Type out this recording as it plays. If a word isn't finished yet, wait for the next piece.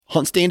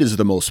HuntStand is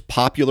the most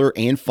popular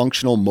and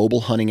functional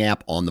mobile hunting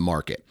app on the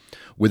market.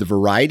 With a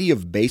variety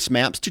of base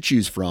maps to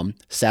choose from,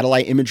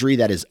 satellite imagery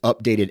that is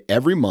updated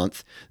every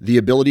month, the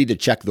ability to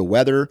check the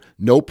weather,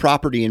 know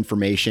property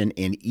information,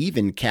 and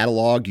even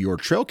catalog your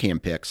trail cam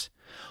pics,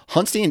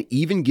 HuntStand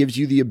even gives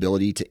you the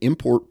ability to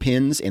import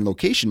pins and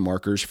location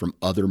markers from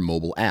other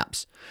mobile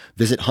apps.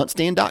 Visit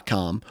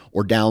huntstand.com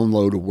or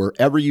download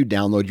wherever you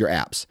download your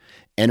apps.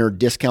 Enter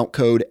discount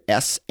code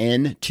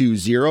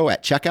SN20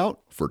 at checkout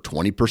for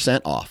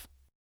 20% off.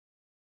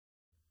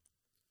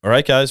 All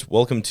right, guys,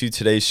 welcome to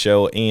today's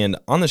show. And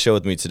on the show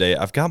with me today,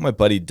 I've got my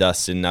buddy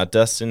Dustin. Now,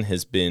 Dustin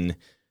has been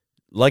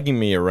lugging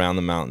me around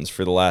the mountains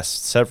for the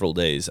last several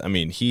days. I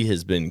mean, he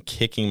has been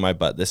kicking my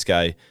butt. This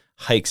guy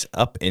hikes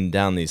up and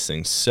down these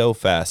things so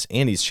fast,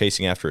 and he's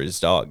chasing after his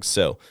dogs.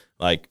 So,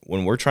 like,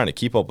 when we're trying to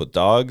keep up with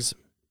dogs,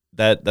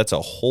 that's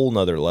a whole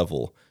nother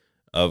level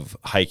of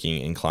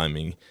hiking and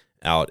climbing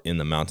out in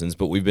the mountains.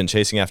 But we've been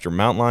chasing after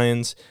mountain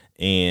lions,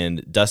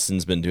 and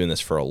Dustin's been doing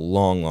this for a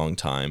long, long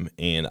time,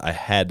 and I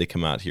had to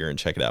come out here and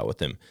check it out with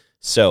him.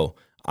 So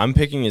I'm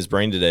picking his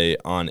brain today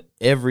on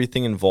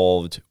everything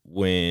involved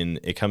when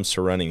it comes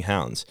to running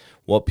hounds,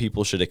 what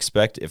people should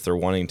expect if they're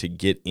wanting to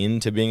get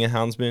into being a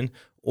houndsman,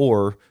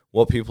 or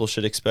what people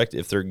should expect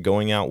if they're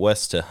going out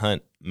west to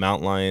hunt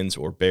mountain lions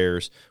or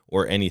bears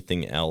or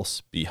anything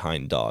else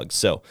behind dogs.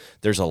 So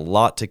there's a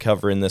lot to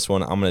cover in this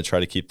one. I'm going to try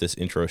to keep this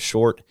intro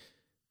short.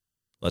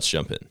 Let's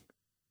jump in.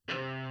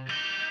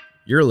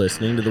 You're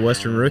listening to The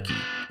Western Rookie,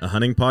 a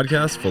hunting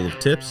podcast full of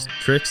tips,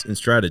 tricks, and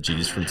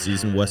strategies from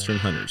seasoned Western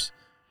hunters.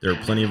 There are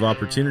plenty of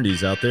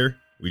opportunities out there.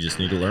 We just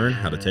need to learn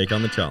how to take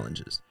on the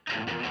challenges.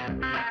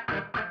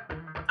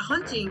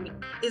 Hunting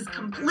is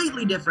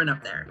completely different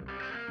up there.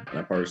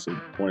 I've harvested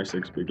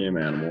 26 big game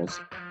animals.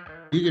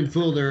 You can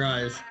fool their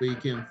eyes, but you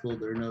can't fool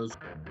their nose.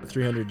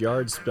 300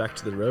 yards back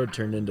to the road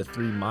turned into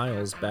 3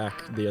 miles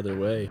back the other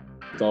way.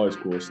 It's always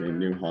cool seeing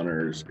new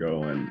hunters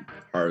go and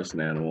harvest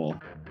an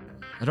animal.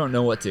 I don't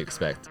know what to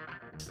expect.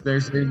 If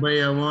there's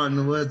anybody I want in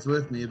the woods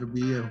with me, it'll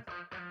be you.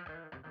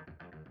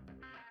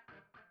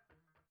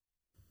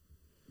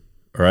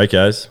 All right,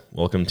 guys,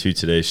 welcome to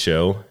today's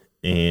show.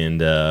 And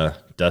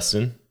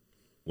Dustin,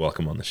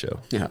 welcome on the show.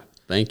 Yeah,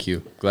 thank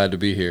you. Glad to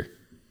be here.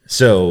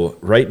 So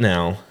right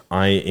now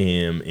I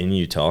am in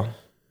Utah,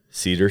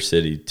 Cedar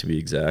City to be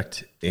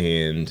exact,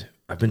 and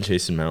I've been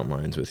chasing mountain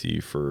lions with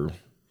you for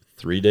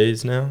 3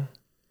 days now.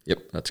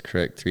 Yep, that's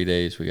correct. 3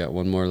 days. We got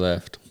one more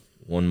left.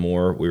 One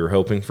more. We were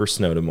hoping for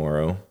snow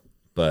tomorrow,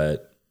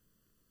 but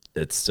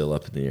it's still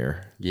up in the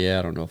air. Yeah,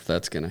 I don't know if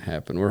that's gonna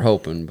happen. We're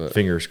hoping, but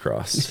fingers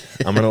crossed.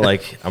 I'm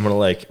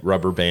gonna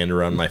rubber band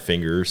around my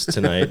fingers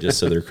tonight just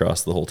so they're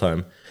crossed the whole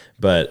time.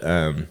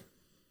 But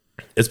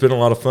it's been a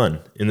lot of fun.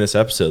 In this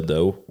episode,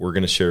 though, we're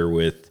gonna share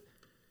with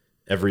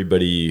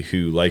everybody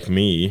who, like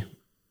me,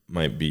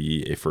 might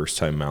be a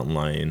first-time mountain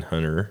lion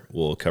hunter.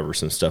 We'll cover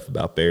some stuff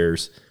about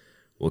bears.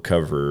 We'll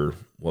cover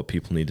what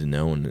people need to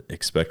know and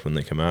expect when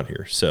they come out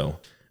here. So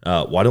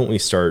why don't we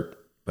start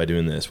by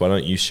doing this? Why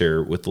don't you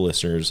share with the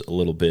listeners a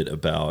little bit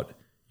about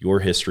your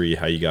history,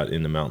 how you got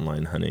into mountain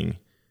lion hunting,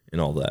 and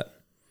all that?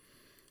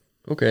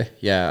 Okay,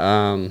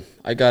 yeah.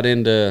 I got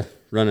into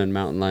running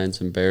mountain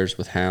lions and bears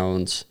with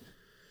hounds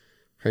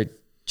right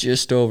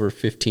just over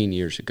 15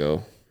 years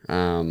ago.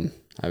 I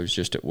was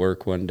just at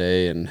work one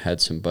day and had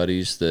some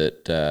buddies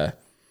that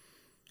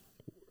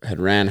had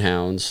ran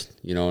hounds,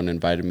 and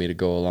invited me to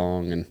go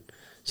along. And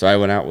so I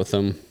went out with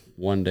them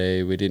one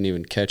day. We didn't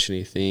even catch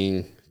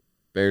anything,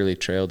 barely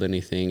trailed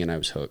anything, and I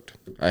was hooked.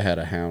 I had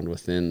a hound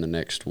within the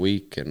next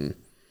week, and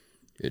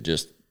it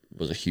just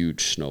was a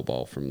huge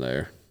snowball from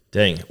there.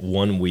 Dang,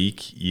 1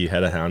 week you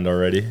had a hound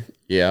already?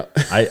 Yeah.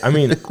 I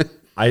mean,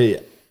 I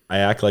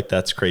act like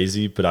that's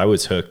crazy, but I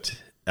was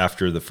hooked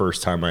after the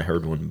first time I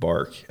heard one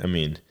bark. I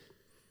mean,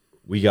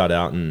 we got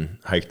out and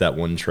hiked that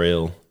one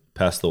trail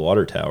past the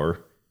water tower,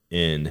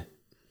 and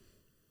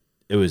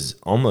it was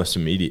almost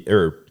immediate,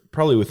 or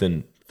probably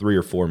within 3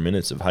 or 4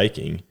 minutes of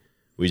hiking,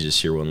 we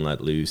just hear one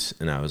let loose,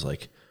 and I was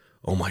like,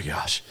 oh my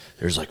gosh,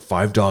 there's like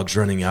 5 dogs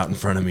running out in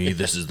front of me.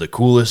 This is the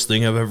coolest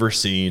thing I've ever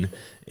seen.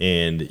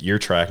 And you're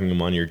tracking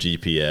them on your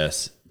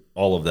GPS.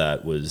 All of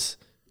that was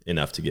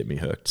enough to get me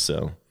hooked.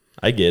 So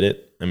I get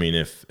it. I mean,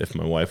 if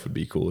my wife would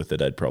be cool with it,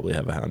 I'd probably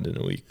have a hound in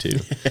a week too.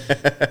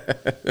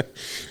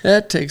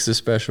 That takes a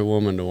special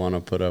woman to want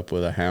to put up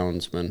with a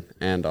houndsman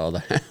and all the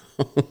hounds.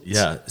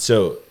 Yeah.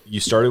 So you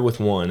started with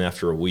one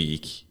after a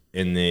week,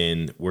 and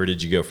then where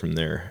did you go from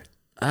there?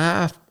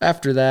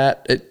 After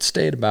that, it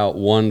stayed about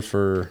one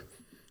for,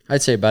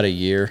 I'd say about a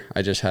year.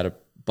 I just had a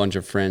bunch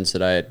of friends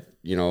that I had,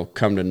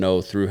 come to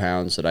know through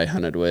hounds that I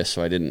hunted with,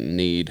 so I didn't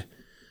need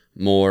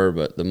more.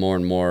 But the more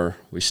and more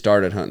we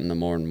started hunting, the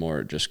more and more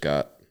it just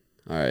got,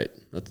 all right,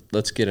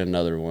 let's get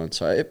another one.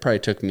 So it probably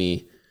took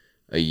me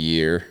a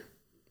year,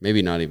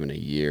 maybe not even a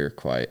year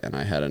quite, and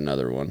I had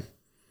another one.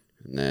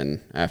 And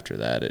then after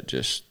that, it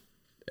just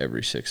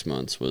every 6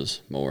 months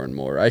was more and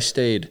more. I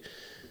stayed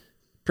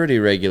pretty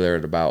regular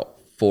at about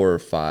 4 or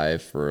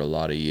 5 for a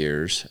lot of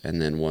years,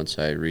 and then once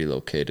I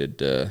relocated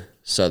to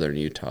southern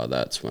Utah,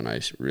 that's when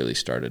I really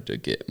started to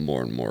get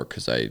more and more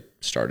because I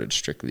started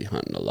strictly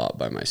hunting a lot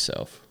by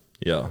myself.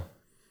 Yeah.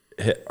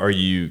 Are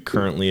you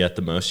currently at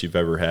the most you've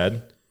ever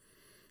had?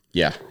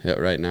 Yeah,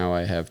 right now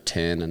I have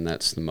 10, and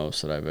that's the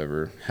most that I've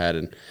ever had.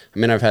 And I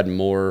mean, I've had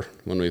more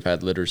when we've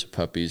had litters of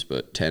puppies,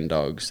 but 10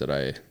 dogs that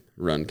I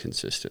run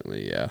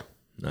consistently, yeah.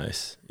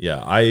 Nice.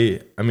 Yeah,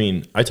 I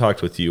mean, I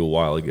talked with you a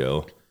while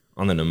ago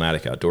on the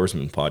Nomadic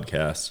Outdoorsman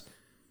podcast.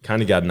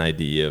 Kind of got an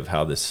idea of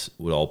how this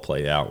would all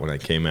play out when I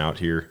came out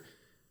here,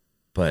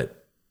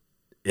 but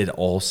it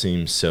all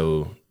seems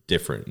so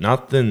different.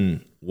 Not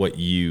than what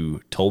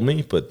you told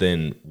me, but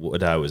then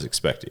what I was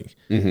expecting.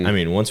 Mm-hmm. I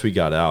mean, once we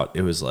got out,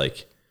 it was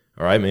like,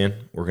 all right, man,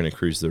 we're going to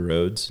cruise the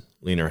roads,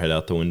 lean our head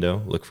out the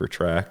window, look for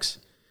tracks.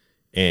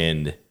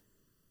 And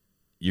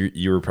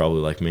you were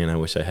probably like, man, I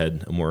wish I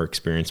had a more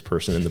experienced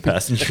person in the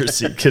passenger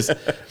seat, because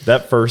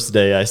that first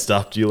day I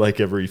stopped you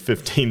like every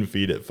 15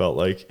 feet, it felt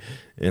like.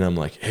 And I'm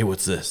like, hey,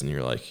 what's this? And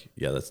you're like,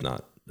 yeah, that's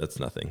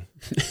nothing.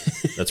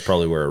 That's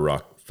probably where a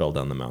rock fell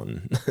down the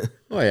mountain.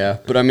 Oh, yeah.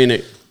 But, I mean,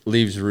 it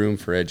leaves room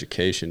for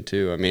education,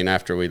 too. I mean,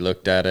 after we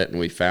looked at it and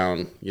we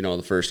found,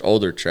 the first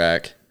older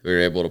track, we were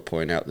able to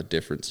point out the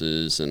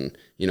differences and,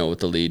 with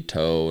the lead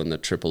toe and the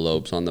triple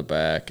lobes on the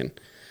back. And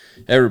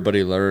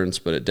everybody learns,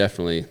 but it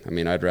definitely, I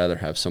mean, I'd rather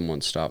have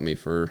someone stop me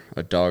for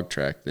a dog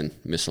track than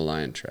miss a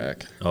lion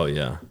track. Oh,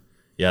 yeah.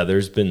 Yeah,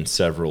 there's been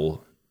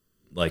several.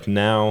 Like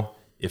now,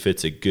 if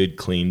it's a good,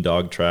 clean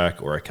dog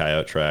track or a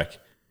coyote track,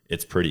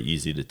 it's pretty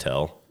easy to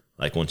tell,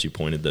 like once you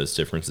pointed those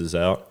differences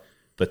out.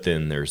 But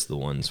then there's the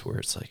ones where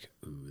it's like,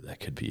 ooh, that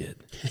could be it.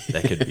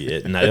 That could be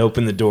it. And I'd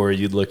open the door,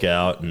 you'd look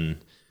out, and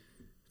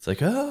it's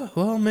like, oh,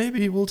 well,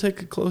 maybe we'll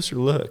take a closer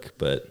look.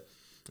 But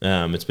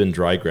it's been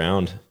dry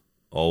ground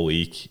all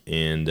week,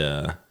 and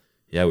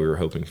yeah, we were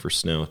hoping for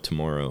snow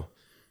tomorrow,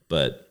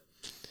 but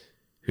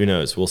who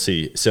knows? We'll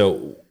see.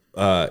 So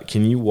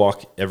can you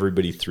walk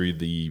everybody through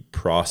the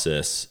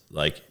process?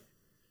 Like,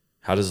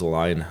 how does a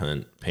lion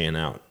hunt pan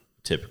out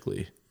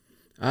typically?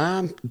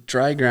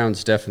 Dry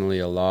ground's definitely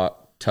a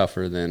lot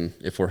tougher than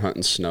if we're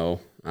hunting snow.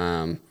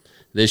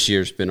 This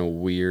year's been a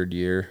weird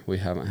year. We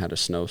haven't had a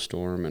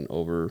snowstorm in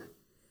over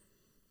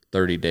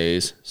 30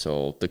 days.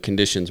 So the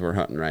conditions we're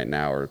hunting right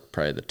now are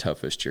probably the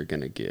toughest you're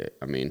going to get.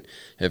 I mean,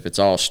 if it's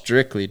all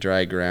strictly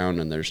dry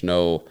ground and there's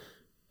no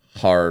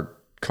hard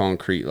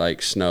concrete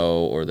like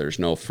snow or there's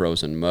no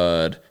frozen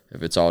mud,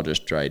 if it's all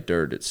just dry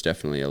dirt, it's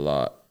definitely a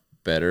lot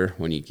better.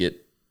 When you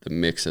get the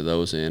mix of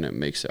those in, it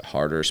makes it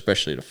harder,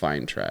 especially to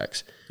find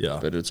tracks. Yeah.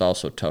 But it's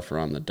also tougher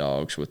on the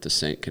dogs with the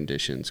scent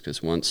conditions,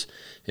 because once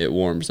it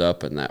warms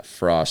up and that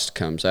frost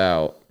comes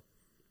out,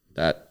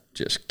 that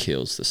just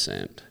kills the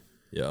scent.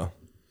 Yeah.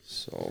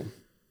 So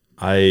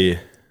I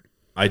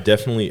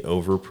definitely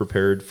over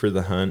prepared for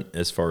the hunt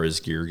as far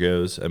as gear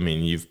goes. I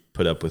mean, you've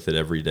put up with it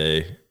every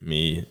day,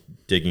 me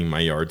digging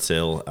my yard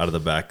sale out of the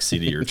back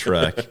seat of your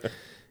truck.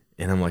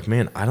 And I'm like,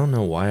 man, I don't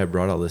know why I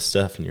brought all this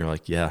stuff. And you're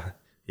like, yeah,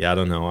 I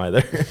don't know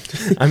either.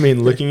 I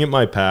mean, looking at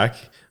my pack,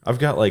 I've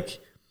got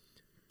like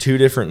 2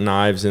 different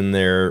knives in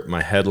there,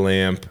 my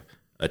headlamp,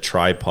 a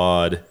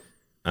tripod.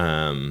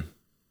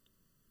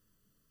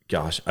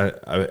 Gosh,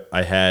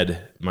 I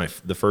had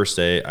the first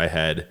day I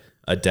had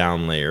a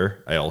down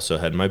layer. I also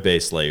had my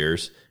base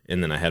layers,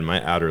 and then I had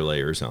my outer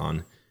layers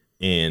on,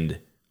 and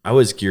I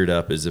was geared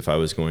up as if I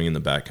was going in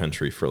the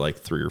backcountry for like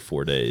 3 or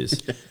 4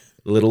 days.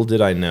 Little did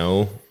I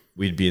know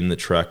we'd be in the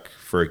truck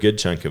for a good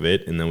chunk of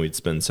it, and then we'd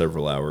spend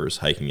several hours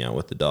hiking out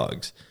with the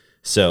dogs.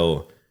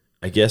 So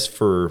I guess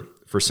for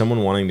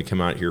someone wanting to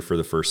come out here for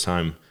the first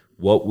time,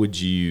 what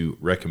would you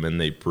recommend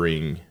they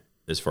bring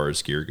as far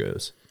as gear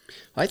goes?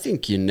 I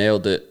think you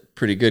nailed it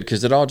pretty good,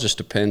 because it all just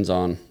depends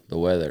on the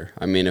weather.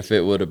 I mean, if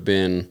it would have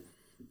been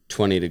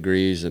 20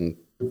 degrees and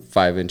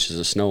 5 inches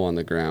of snow on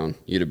the ground,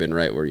 you'd have been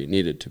right where you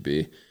needed to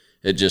be.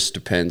 It just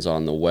depends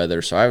on the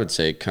weather. So I would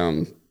say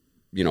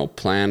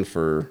plan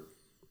for,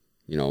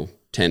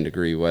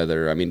 10-degree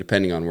weather. I mean,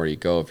 depending on where you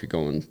go, if you're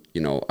going,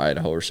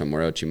 Idaho or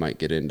somewhere else, you might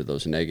get into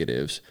those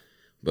negatives.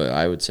 But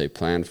I would say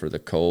plan for the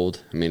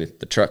cold. I mean, if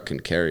the truck can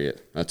carry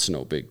it, that's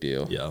no big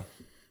deal. Yeah.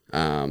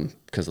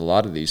 Because a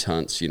lot of these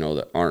hunts,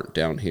 that aren't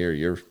down here,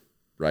 you're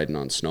riding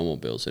on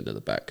snowmobiles into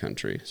the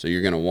backcountry. So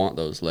you're going to want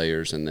those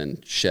layers and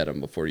then shed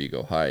them before you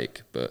go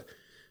hike. But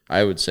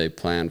I would say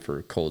plan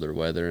for colder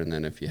weather, and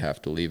then if you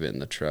have to leave it in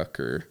the truck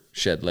or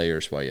shed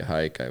layers while you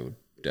hike, I would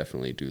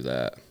definitely do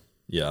that.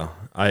 Yeah.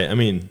 I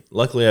mean,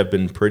 luckily I've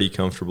been pretty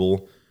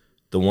comfortable.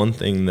 The one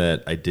thing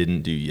that I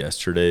didn't do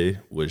yesterday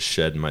was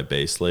shed my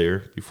base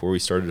layer before we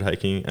started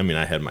hiking. I mean,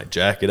 I had my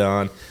jacket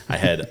on. I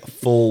had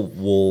full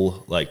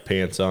wool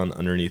pants on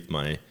underneath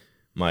my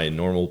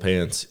normal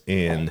pants,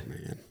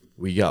 and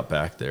we got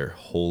back there.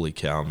 Holy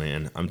cow,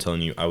 man. I'm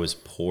telling you, I was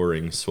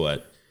pouring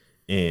sweat,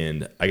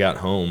 and I got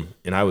home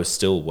and I was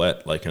still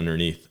wet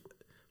underneath.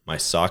 My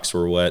socks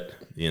were wet.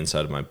 The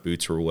inside of my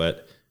boots were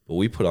wet, but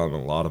we put on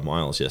a lot of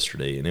miles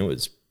yesterday, and it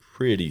was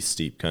pretty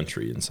steep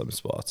country in some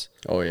spots.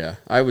 Oh, yeah.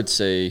 I would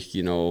say,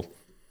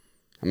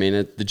 I mean,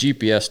 the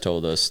GPS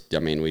told us, I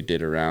mean, we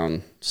did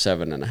around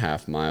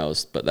 7.5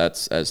 miles, but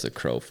that's as the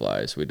crow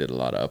flies. We did a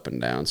lot of up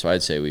and down. So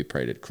I'd say we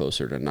praded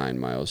closer to 9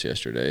 miles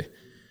yesterday.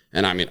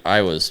 And I mean,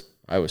 I was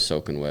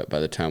soaking wet by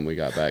the time we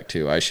got back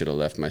too. I should have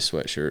left my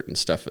sweatshirt and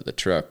stuff at the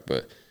truck,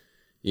 but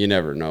you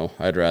never know.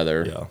 I'd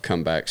rather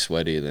come back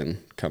sweaty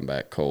than come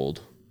back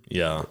cold.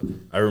 Yeah.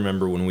 I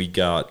remember when we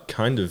got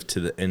kind of to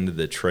the end of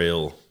the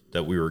trail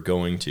that we were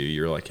going to,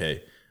 you're like,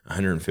 hey,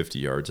 150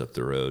 yards up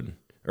the road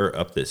or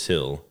up this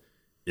hill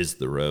is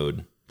the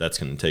road. That's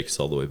going to take us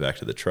all the way back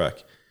to the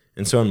truck.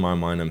 And so in my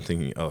mind, I'm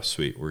thinking, oh,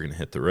 sweet, we're going to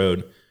hit the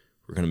road.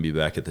 We're going to be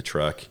back at the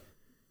truck.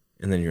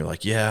 And then you're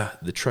like, yeah,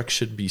 the truck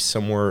should be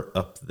somewhere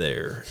up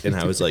there. And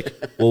I was like,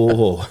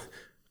 whoa.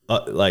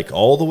 Like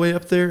all the way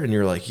up there? And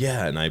you're like,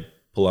 yeah. And I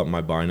pull out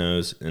my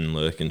binos and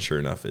look, and sure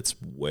enough,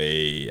 it's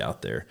way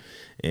out there.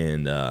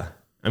 And I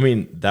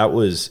mean, that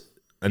was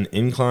an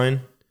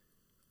incline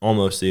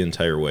almost the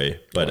entire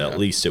way, but at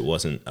least it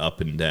wasn't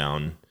up and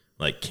down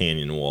like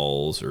canyon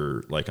walls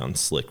or like on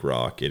slick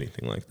rock,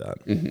 anything like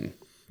that. Mm-hmm.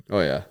 Oh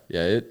yeah.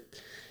 Yeah.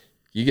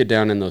 You get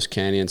down in those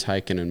canyons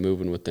hiking and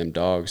moving with them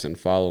dogs and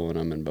following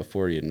them, and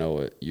before you know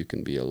it, you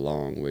can be a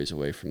long ways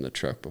away from the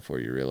truck before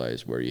you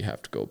realize where you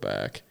have to go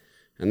back.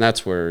 And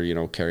that's where,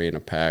 carrying a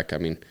pack, I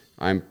mean,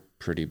 I'm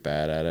pretty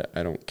bad at it.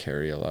 I don't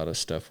carry a lot of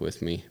stuff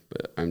with me,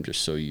 but I'm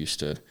just so used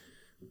to,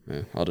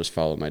 I'll just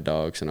follow my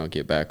dogs and I'll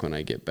get back when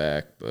I get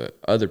back. But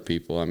other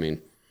people, I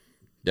mean,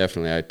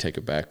 definitely I'd take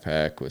a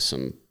backpack with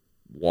some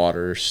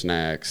water,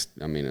 snacks,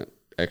 I mean, an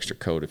extra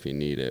coat if you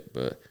need it.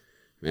 But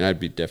I mean, I'd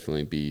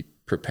definitely be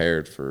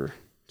prepared for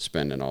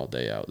spending all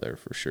day out there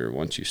for sure.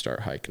 Once you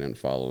start hiking and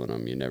following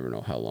them, you never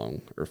know how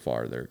long or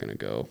far they're going to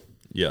go.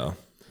 Yeah.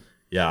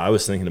 Yeah, I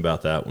was thinking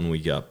about that when we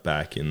got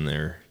back in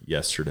there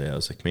yesterday. I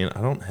was like, man,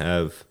 I don't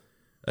have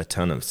a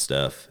ton of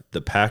stuff.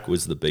 The pack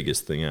was the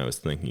biggest thing I was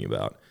thinking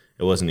about.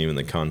 It wasn't even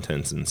the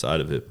contents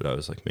inside of it, but I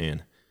was like,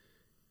 man,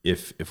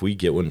 if we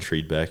get one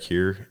treed back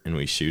here and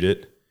we shoot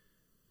it,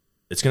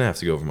 it's going to have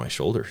to go over my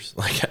shoulders.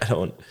 Like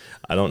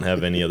I don't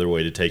have any other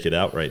way to take it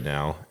out right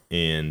now.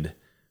 And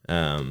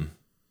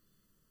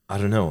I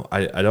don't know.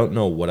 I don't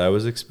know what I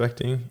was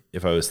expecting.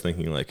 If I was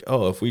thinking like,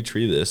 oh, if we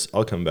tree this,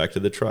 I'll come back to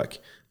the truck.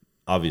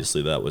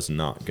 Obviously that was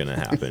not going to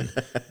happen.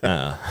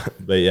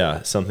 But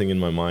yeah, something in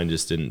my mind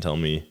just didn't tell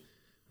me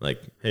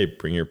like, hey,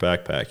 bring your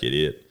backpack,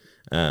 idiot.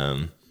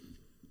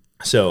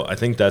 So I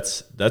think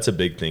that's a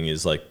big thing,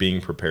 is like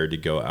being prepared to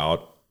go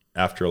out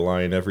after a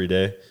lion every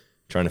day,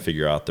 trying to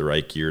figure out the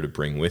right gear to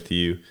bring with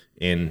you.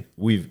 And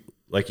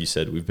like you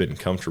said, we've been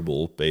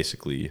comfortable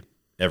basically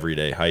every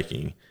day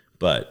hiking,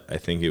 but I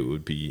think it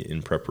would be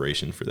in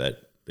preparation for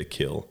the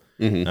kill.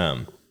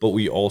 Mm-hmm. But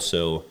we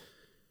also,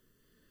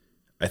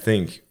 I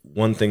think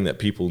one thing that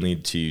people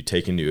need to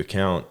take into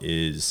account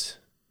is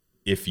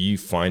if you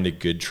find a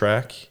good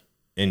track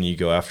and you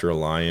go after a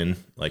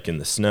lion, like in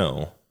the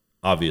snow,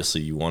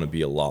 obviously you want to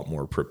be a lot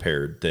more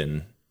prepared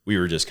than we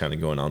were just kind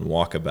of going on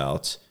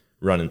walkabouts,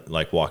 running,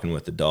 like walking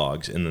with the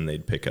dogs, and then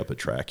they'd pick up a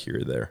track here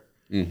or there.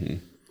 Mm-hmm.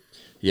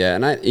 Yeah.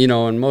 And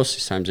and most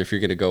of the times if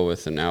you're going to go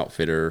with an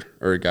outfitter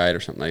or a guide or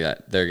something like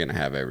that, they're going to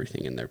have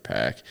everything in their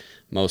pack.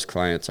 Most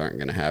clients aren't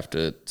going to have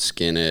to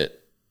skin it,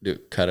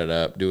 cut it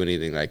up, do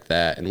anything like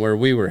that. And where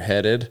we were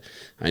headed,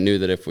 I knew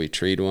that if we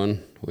treed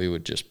one, we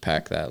would just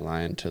pack that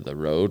lion to the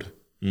road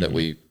that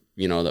we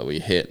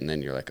hit, and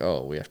then you're like,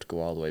 oh, we have to go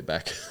all the way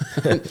back.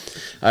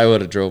 I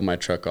would have drove my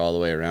truck all the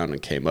way around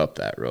and came up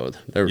that road.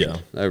 There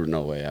was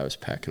no way I was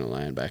packing a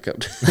lion back up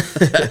to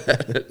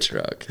the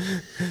truck.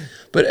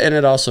 And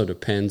it also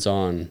depends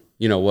on,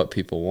 what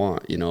people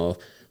want.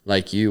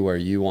 Like you, where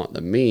you want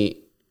the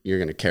meat, you're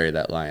going to carry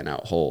that lion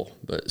out whole.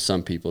 But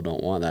some people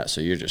don't want that,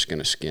 so you're just going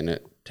to skin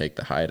it, take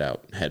the hide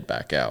out, and head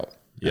back out.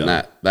 Yeah.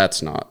 And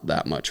that's not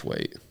that much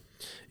weight.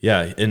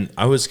 Yeah, and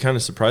I was kind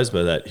of surprised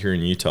by that here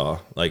in Utah.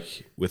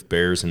 Like with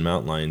bears and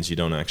mountain lions, you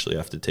don't actually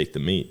have to take the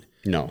meat.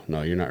 No,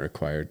 you're not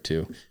required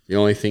to. The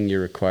only thing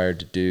you're required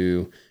to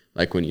do,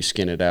 like when you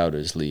skin it out,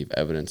 is leave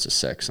evidence of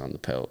sex on the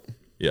pelt.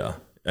 Yeah,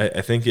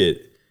 I think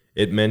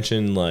it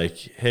mentioned like,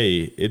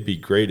 hey, it'd be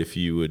great if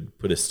you would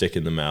put a stick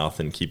in the mouth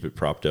and keep it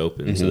propped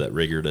open so that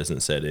rigor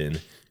doesn't set in,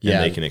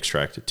 and they can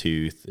extract a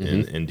tooth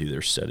and do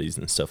their studies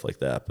and stuff like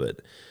that. But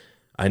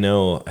I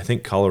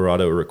think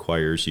Colorado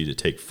requires you to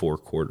take 4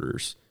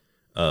 quarters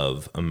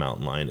of a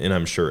mountain lion, and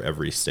I'm sure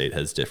every state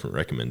has different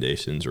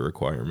recommendations or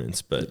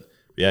requirements, but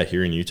yeah,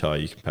 here in Utah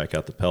you can pack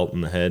out the pelt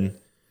and the head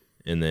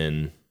and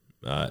then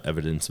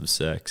evidence of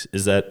sex.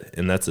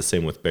 And that's the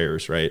same with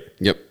bears, right?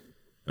 Yep.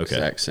 Okay.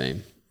 Exact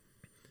same.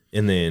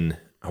 And then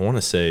I want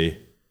to say,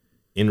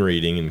 in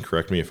reading, and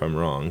correct me if I'm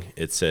wrong,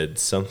 it said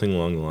something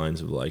along the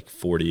lines of like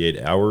 48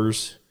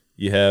 hours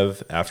you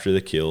have after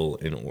the kill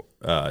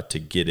to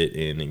get it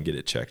in and get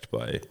it checked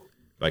by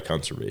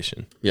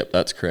conservation. Yep,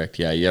 that's correct.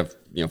 Yeah, you have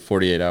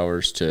 48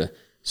 hours to.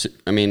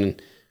 I mean,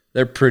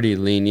 they're pretty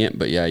lenient,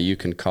 but yeah, you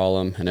can call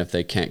them, and if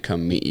they can't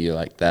come meet you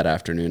like that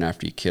afternoon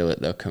after you kill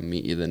it, they'll come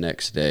meet you the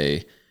next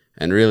day.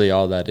 And really,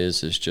 all that is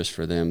just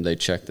for them. They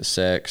check the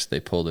sex, they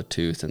pull the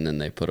tooth, and then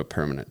they put a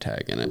permanent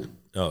tag in it.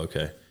 Oh,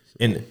 okay.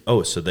 And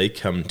so they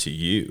come to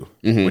you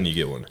when you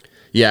get one.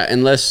 Yeah,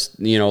 unless,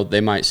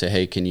 they might say,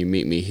 hey, can you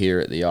meet me here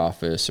at the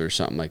office or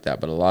something like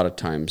that. But a lot of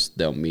times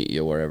they'll meet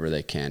you wherever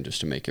they can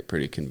just to make it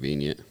pretty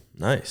convenient.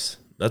 Nice.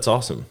 That's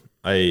awesome.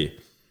 I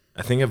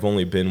think I've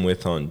only been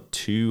on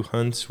 2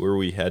 hunts where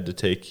we had to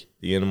take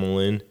the animal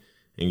in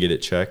and get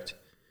it checked.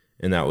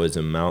 And that was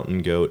a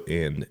mountain goat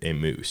and a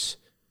moose.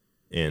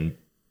 And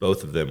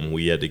both of them,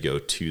 we had to go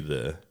to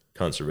the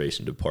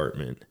conservation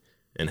department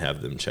and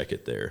have them check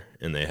it there.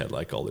 And they had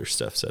like all their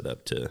stuff set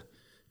up to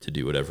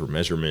do whatever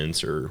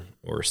measurements or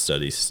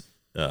study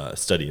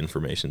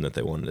information that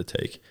they wanted to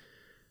take.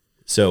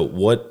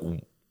 So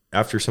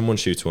after someone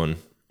shoots one,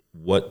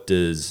 what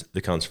does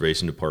the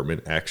conservation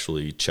department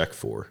actually check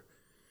for?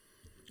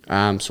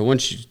 So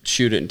once you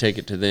shoot it and take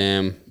it to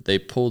them, they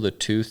pull the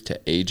tooth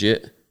to age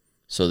it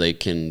so they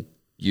can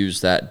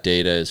use that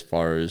data as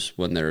far as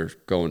when they're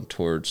going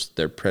towards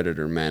their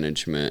predator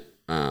management,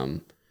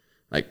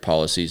 like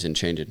policies and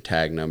changing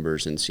tag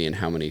numbers and seeing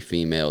how many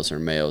females or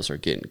males are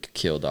getting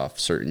killed off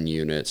certain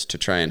units to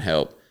try and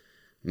help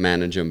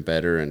manage them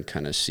better and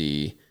kind of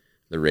see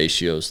the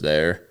ratios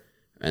there.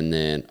 And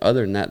then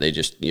other than that, they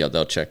just,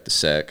 they'll check the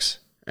sex,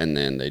 and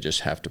then they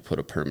just have to put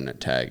a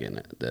permanent tag in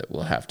it that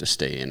will have to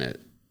stay in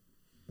it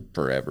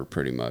forever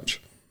pretty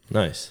much.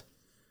 Nice.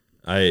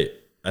 I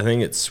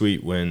think it's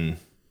sweet when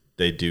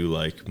they do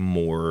like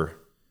more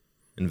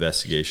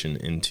investigation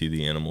into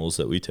the animals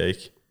that we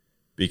take,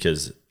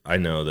 because I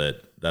know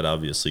that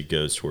obviously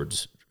goes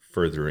towards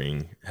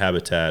furthering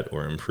habitat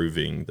or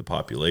improving the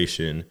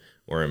population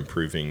or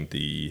improving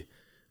the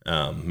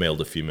male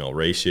to female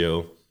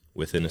ratio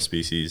within a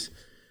species.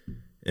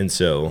 And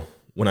so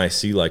when I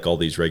see like all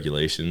these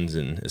regulations,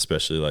 and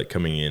especially like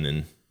coming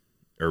in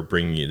or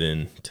bringing it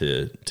in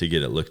to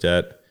get it looked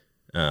at,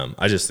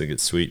 I just think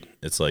it's sweet.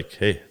 It's like,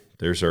 hey,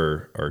 there's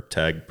our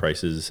tag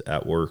prices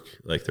at work.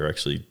 Like they're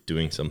actually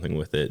doing something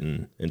with it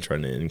and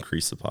trying to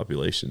increase the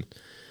population.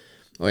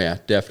 Oh yeah,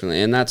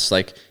 definitely. And that's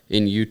like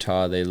in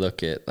Utah, they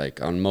look at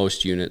like on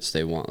most units,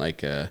 they want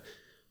like a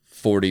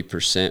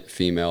 40%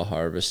 female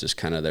harvest is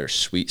kind of their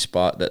sweet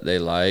spot that they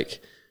like.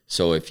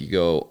 So if you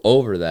go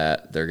over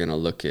that, they're going to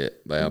look at,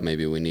 well,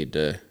 maybe we need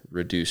to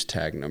reduce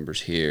tag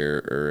numbers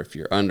here. Or if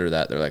you're under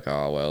that, they're like,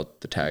 oh, well,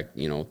 the tag,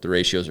 the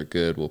ratios are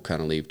good. We'll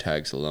kind of leave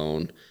tags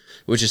alone,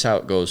 which is how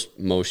it goes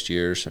most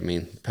years. I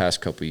mean, the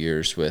past couple of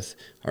years with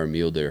our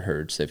mule deer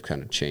herds, they've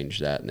kind of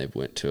changed that, and they've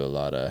went to a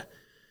lot of,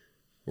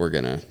 we're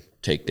going to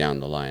take down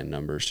the lion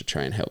numbers to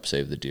try and help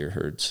save the deer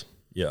herds.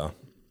 Yeah.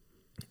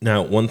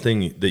 Now, one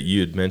thing that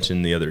you had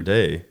mentioned the other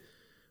day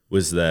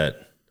was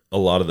that a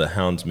lot of the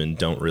houndsmen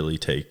don't really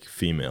take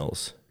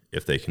females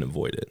if they can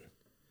avoid it.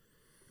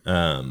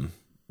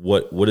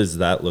 What does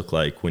that look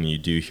like when you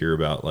do hear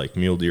about like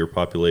mule deer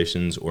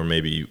populations, or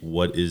maybe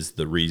what is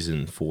the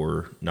reason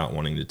for not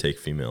wanting to take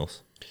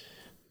females?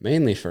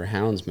 Mainly for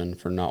houndsmen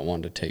for not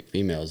wanting to take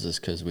females is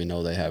because we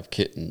know they have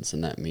kittens,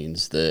 and that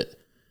means that,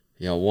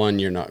 one,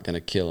 you're not going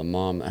to kill a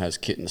mom that has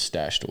kittens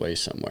stashed away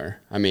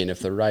somewhere. I mean, if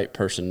the right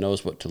person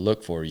knows what to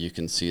look for, you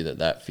can see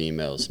that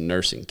female's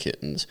nursing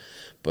kittens.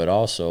 But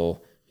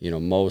also,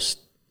 most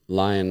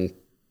lion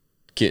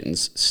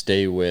kittens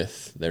stay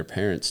with their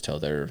parents till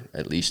they're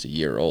at least a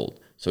year old.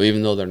 So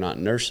even though they're not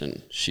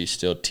nursing, she's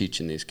still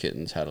teaching these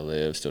kittens how to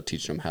live, still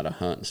teaching them how to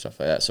hunt and stuff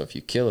like that. So if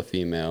you kill a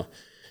female,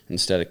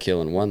 instead of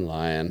killing one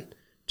lion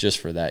just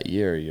for that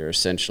year, you're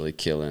essentially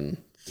killing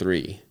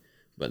 3.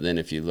 But then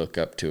if you look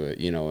up to it,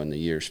 in the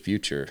year's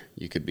future,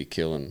 you could be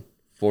killing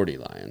 40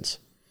 lions.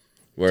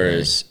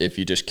 Whereas if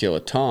you just kill a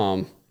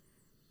tom,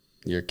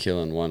 you're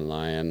killing 1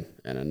 lion,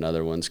 and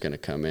another one's going to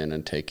come in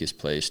and take his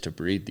place to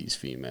breed these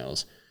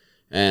females.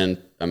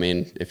 And, I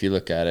mean, if you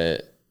look at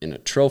it in a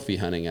trophy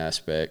hunting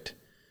aspect,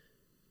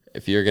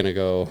 if you're going to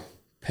go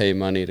pay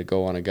money to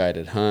go on a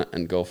guided hunt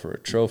and go for a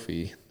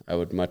trophy, I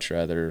would much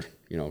rather,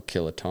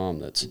 kill a tom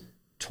that's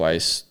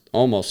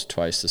almost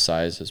twice the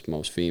size as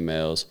most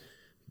females,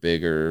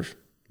 bigger,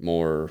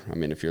 more, I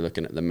mean, if you're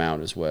looking at the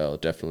mount as well,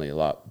 definitely a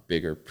lot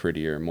bigger,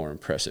 prettier, more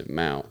impressive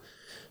mount.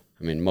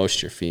 I mean, most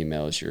of your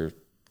females, you're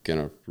going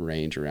to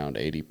range around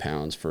 80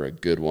 pounds for a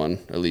good one,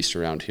 at least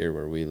around here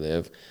where we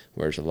live,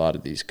 whereas a lot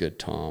of these good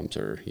toms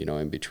are,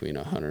 in between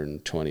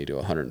 120 to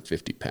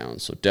 150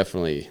 pounds. So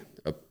definitely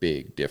a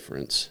big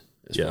difference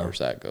as far as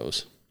that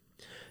goes.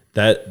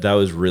 That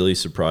was really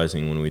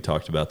surprising when we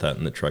talked about that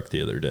in the truck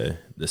the other day,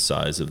 the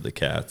size of the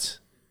cats.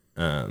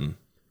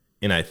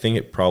 And I think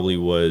it probably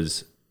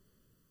was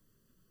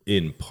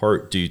in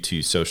part due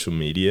to social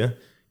media,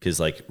 because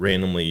like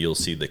randomly you'll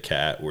see the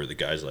cat where the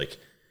guy's like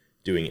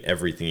doing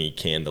everything he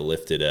can to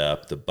lift it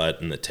up. The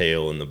butt and the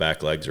tail and the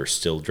back legs are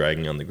still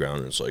dragging on the ground.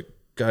 And it's like,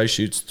 guy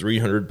shoots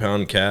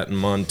 300-pound cat in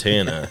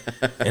Montana.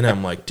 And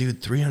I'm like,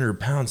 dude, 300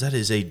 pounds, that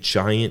is a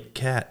giant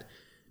cat.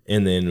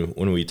 And then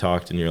when we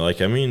talked and you're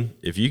like, I mean,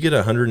 if you get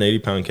a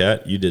 180-pound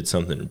cat, you did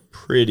something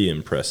pretty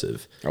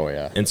impressive. Oh,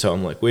 yeah. And so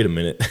I'm like, wait a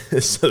minute.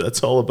 So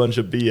that's all a bunch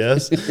of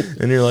BS?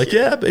 And you're like,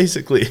 yeah,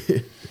 basically.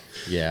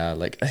 Yeah,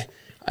 like,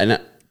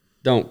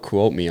 don't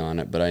quote me on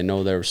it, but I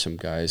know there were some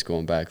guys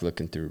going back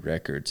looking through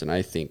records, and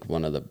I think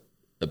one of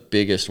the the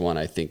biggest one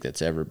I think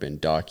that's ever been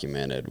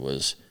documented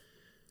was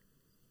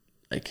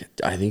like,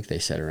 I think they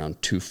said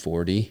around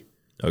 240.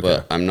 Okay.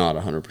 But I'm not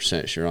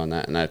 100% sure on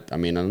that. And I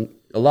mean,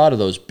 a lot of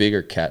those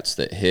bigger cats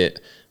that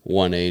hit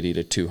 180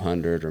 to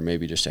 200 or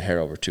maybe just a hair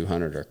over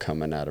 200 are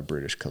coming out of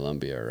British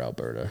Columbia or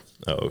Alberta.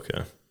 Oh,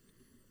 okay.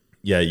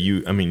 Yeah,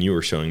 you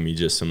were showing me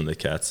just some of the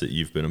cats that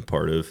you've been a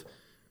part of.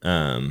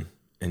 And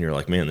you're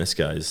like, man, this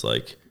guy's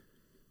like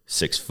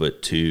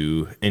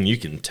 6'2", and you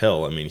can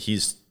tell, I mean,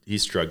 he's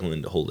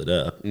struggling to hold it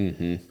up.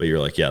 Mm-hmm. But you're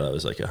like, yeah, that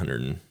was like a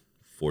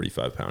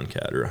 145-pound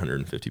cat or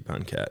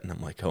 150-pound cat. And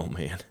I'm like, oh,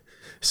 man.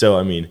 So,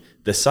 I mean,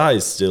 the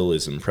size still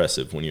is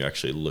impressive when you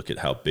actually look at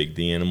how big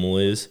the animal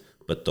is,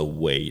 but the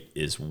weight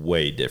is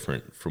way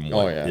different from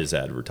what is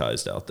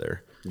advertised out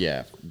there.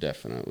 Yeah,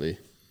 definitely.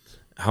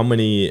 How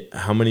many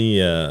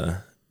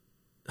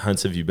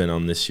hunts have you been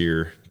on this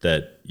year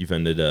that you've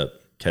ended up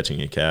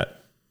catching a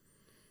cat?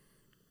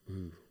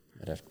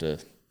 I'd have to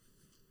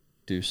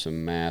do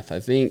some math. I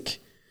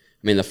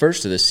mean, the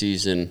first of the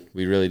season,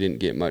 we really didn't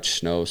get much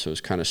snow, so it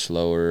was kind of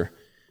slower.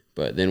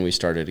 But then we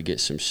started to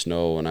get some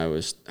snow, and I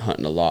was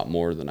hunting a lot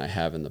more than I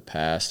have in the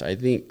past. I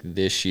think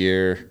this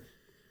year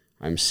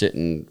I'm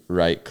sitting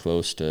right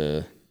close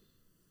to,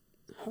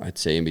 I'd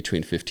say, in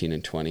between 15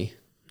 and 20.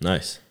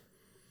 Nice.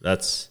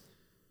 That's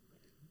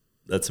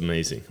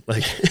amazing.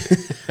 Like,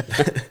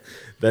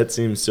 that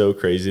seems so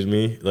crazy to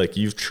me. Like,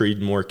 you've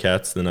treed more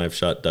cats than I've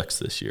shot ducks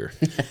this year.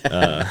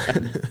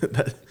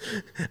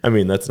 I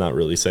mean, that's not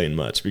really saying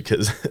much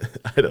because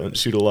I don't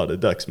shoot a lot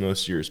of ducks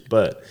most years,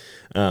 but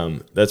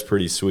that's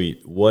pretty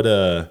sweet. What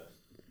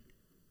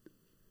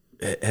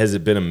has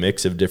it been a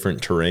mix of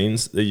different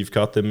terrains that you've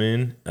caught them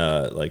in?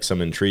 Like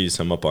some in trees,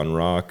 some up on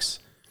rocks,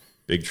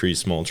 big trees,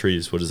 small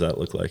trees. What does that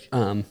look like?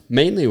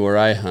 Mainly where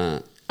I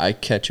hunt, I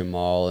catch them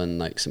all in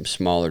like some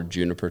smaller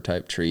juniper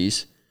type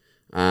trees.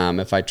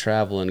 If I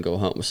travel and go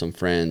hunt with some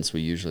friends,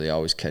 we usually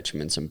always catch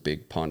them in some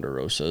big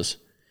ponderosas.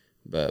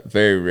 But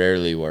very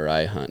rarely where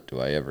I hunt do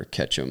I ever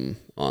catch them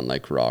on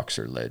like rocks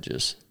or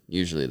ledges.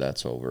 Usually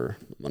that's over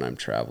when I'm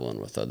traveling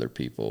with other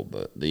people,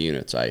 but the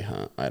units I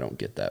hunt, I don't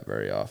get that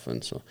very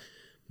often. So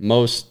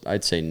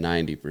I'd say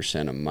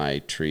 90% of my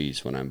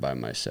trees when I'm by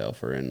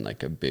myself are in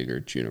like a bigger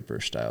juniper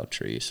style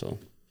tree, so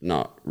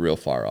not real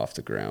far off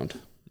the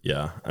ground.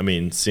 Yeah, I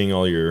mean, seeing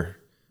all your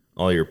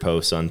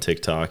posts on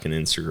TikTok and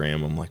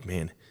Instagram, I'm like,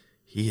 man,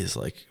 he is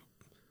like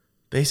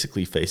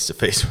basically face to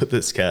face with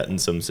this cat in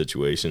some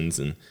situations,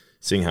 and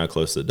seeing how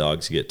close the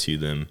dogs get to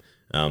them.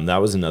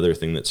 That was another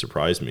thing that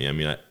surprised me. I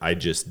mean, I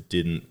just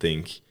didn't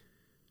think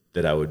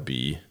that I would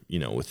be,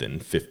 within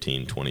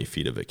 15, 20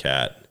 feet of a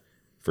cat.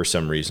 For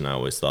some reason, I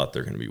always thought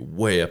they're going to be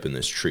way up in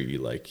this tree,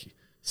 like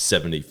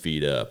 70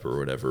 feet up or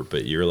whatever.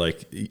 But you're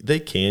like,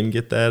 they can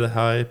get that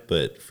high,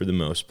 but for the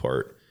most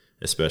part,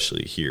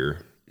 especially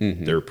here,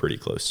 they're pretty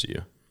close to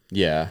you.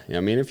 Yeah.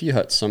 I mean, if you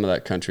hunt some of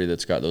that country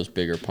that's got those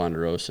bigger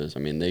ponderosas, I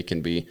mean, they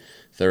can be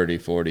 30,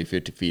 40,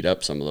 50 feet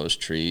up some of those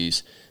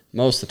trees.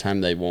 Most of the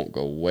time they won't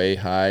go way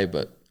high,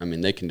 but I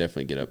mean, they can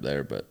definitely get up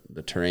there. But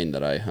the terrain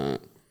that I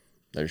hunt,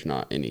 there's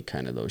not any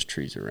kind of those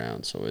trees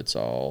around. So it's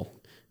all,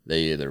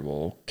 they either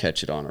will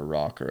catch it on a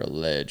rock or a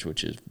ledge,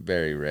 which is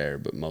very rare,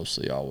 but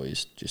mostly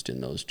always just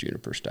in those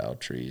juniper style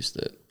trees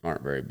that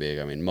aren't very big.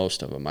 I mean,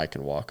 most of them I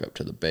can walk up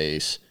to the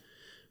base,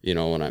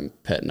 when I'm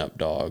petting up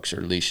dogs or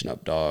leashing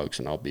up dogs,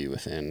 and I'll be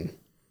within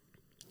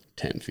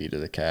 10 feet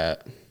of the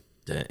cat.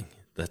 Dang,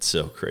 that's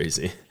so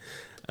crazy.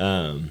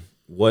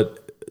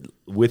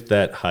 With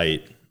that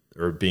height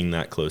or being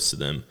that close to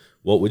them,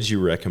 what would you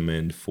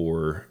recommend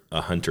for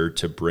a hunter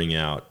to bring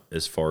out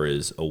as far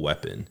as a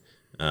weapon?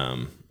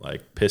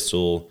 Like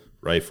pistol,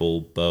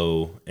 rifle,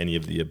 bow, any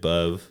of the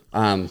above?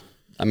 I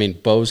mean,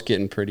 bow's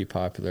getting pretty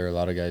popular. A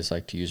lot of guys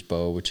like to use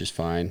bow, which is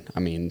fine. I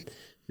mean,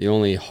 the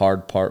only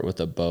hard part with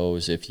a bow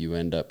is if you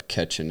end up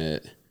catching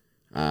it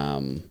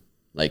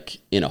like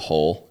in a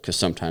hole, because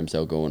sometimes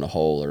they'll go in a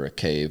hole or a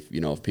cave,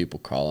 if people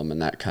call them,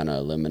 and that kind of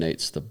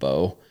eliminates the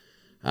bow.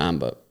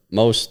 But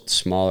most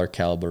smaller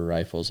caliber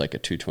rifles like a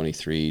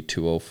 223,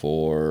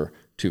 204,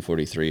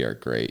 243 are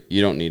great.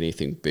 You don't need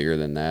anything bigger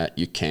than that.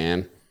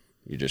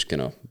 You're just going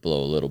to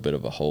blow a little bit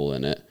of a hole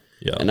in it.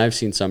 Yeah. And I've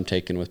seen some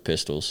taken with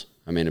pistols.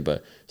 I mean,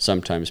 but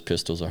sometimes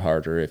pistols are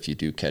harder if you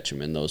do catch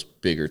them in those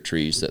bigger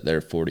trees that they're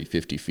 40,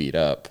 50 feet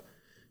up.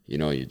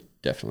 You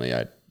definitely,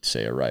 I'd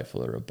say a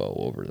rifle or a bow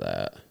over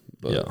that.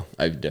 But yeah.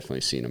 I've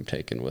definitely seen them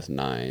taken with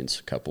 9s,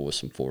 a couple with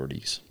some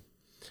 40s.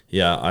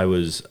 Yeah, I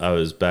was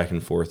back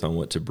and forth on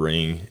what to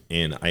bring,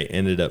 and I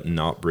ended up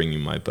not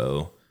bringing my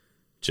bow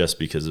just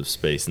because of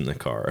space in the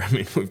car. I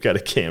mean, we've got a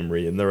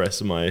Camry, and the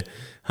rest of my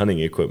hunting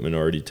equipment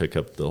already took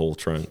up the whole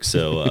trunk.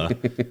 So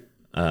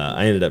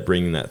I ended up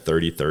bringing that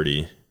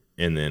 30-30,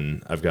 and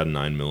then I've got a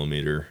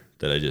 9mm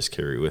that I just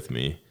carry with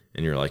me.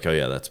 And you're like, oh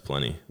yeah, that's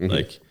plenty. Mm-hmm.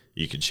 Like,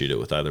 you could shoot it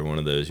with either one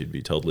of those, you'd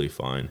be totally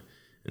fine.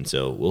 And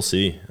so we'll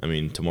see. I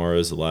mean,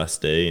 tomorrow's the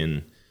last day,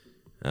 and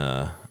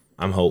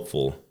I'm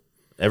hopeful.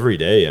 Every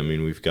day, I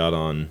mean, we've got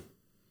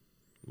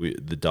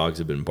the dogs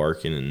have been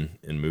barking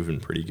and moving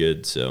pretty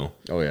good. So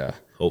oh yeah,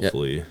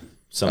 hopefully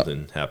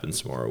something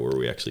happens tomorrow where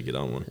we actually get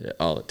on one. Yeah,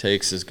 all it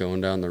takes is going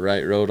down the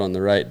right road on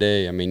the right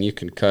day. I mean, you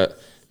can cut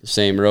the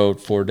same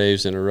road 4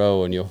 days in a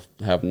row and you'll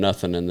have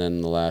nothing, and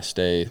then the last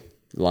day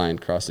line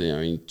crossing. I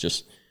mean,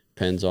 just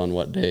depends on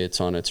what day it's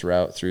on its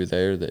route through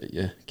there that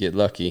you get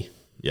lucky.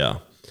 Yeah.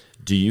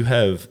 Do you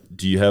have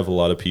a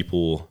lot of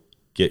people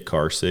get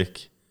car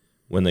sick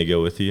when they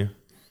go with you?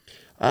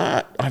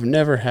 I've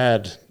never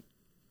had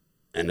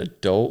an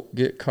adult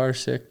get car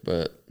sick,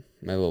 but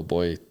my little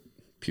boy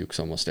pukes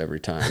almost every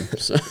time.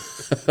 So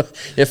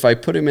if I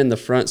put him in the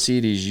front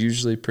seat, he's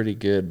usually pretty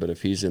good, but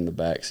if he's in the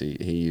back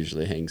seat, he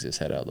usually hangs his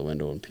head out the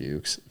window and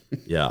pukes.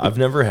 Yeah, I've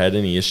never had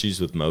any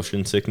issues with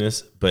motion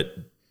sickness, but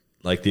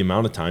like the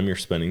amount of time you're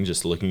spending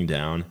just looking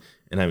down,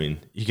 and I mean,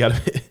 you gotta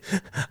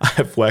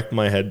I've whacked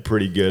my head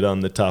pretty good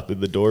on the top of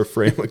the door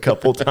frame a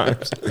couple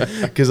times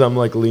because I'm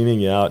like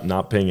leaning out,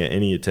 not paying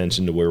any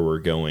attention to where we're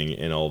going,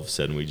 and all of a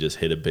sudden we just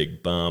hit a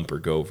big bump or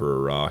go over a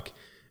rock.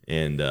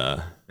 And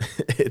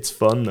it's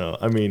fun though.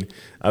 I mean,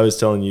 I was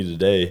telling you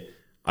today,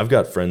 I've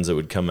got friends that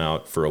would come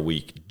out for a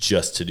week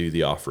just to do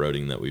the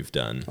off-roading that we've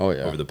done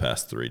over the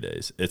past 3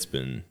 days. It's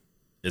been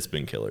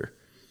killer.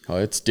 Oh,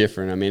 it's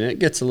different. I mean, it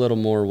gets a little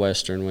more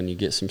western when you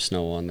get some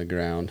snow on the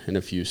ground in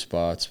a few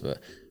spots,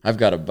 but I've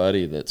got a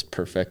buddy that's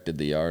perfected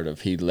the art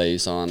of, he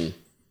lays on,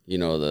 you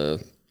know,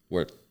 the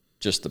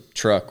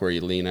truck where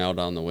you lean out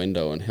on the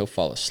window, and he'll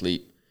fall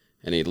asleep.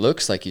 And he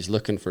looks like he's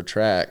looking for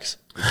tracks.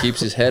 He keeps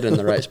his head in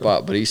the right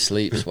spot, but he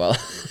sleeps while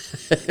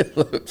I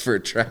look for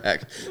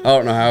tracks. I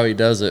don't know how he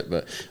does it,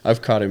 but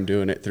I've caught him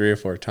doing it 3 or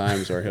 4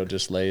 times where he'll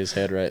just lay his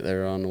head right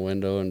there on the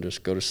window and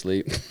just go to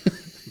sleep.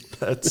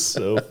 That's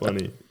so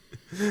funny.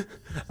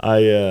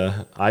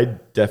 I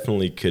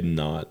definitely could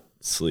not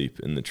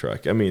sleep in the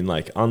truck. I mean,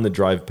 like on the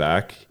drive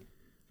back,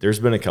 there's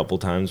been a couple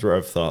times where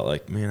I've thought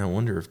like, man, I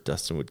wonder if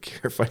Dustin would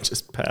care if I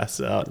just pass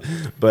out,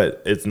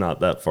 but it's not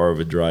that far of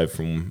a drive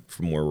from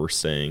where we're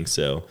staying.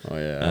 So,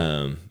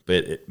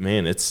 but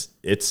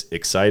it's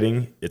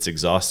exciting. It's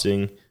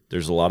exhausting.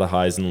 There's a lot of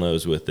highs and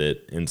lows with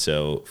it. And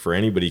so for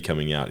anybody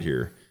coming out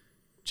here,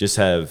 just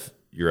have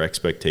your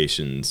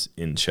expectations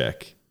in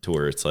check to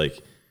where it's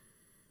like,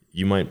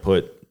 you might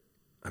put,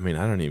 I mean,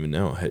 I don't even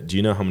know. Do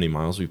you know how many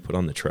miles we put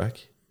on the truck?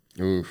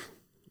 Oof.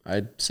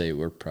 I'd say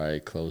we're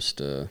probably close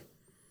to,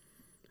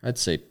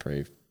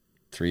 probably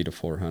 300 to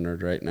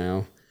 400 right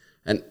now.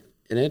 And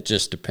it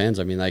just depends.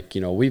 I mean, like,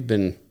 you know, we've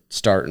been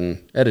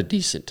starting at a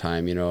decent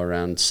time, you know,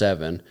 around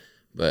 7.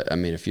 But, I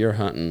mean, if you're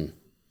hunting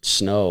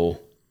snow,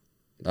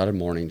 a lot of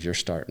mornings you're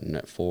starting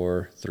at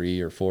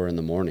 3 or 4 in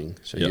the morning.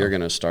 So you're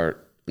going to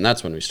start, and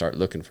that's when we start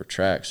looking for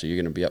tracks. So you're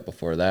going to be up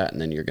before that,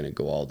 and then you're going to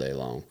go all day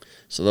long.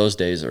 So those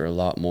days are a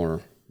lot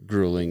more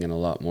grueling and a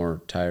lot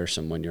more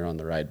tiresome when you're on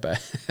the ride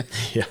back.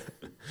 Yeah.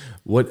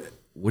 What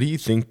do you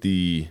think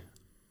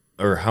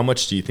or how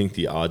much do you think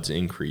the odds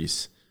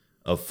increase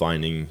of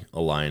finding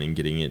a lion and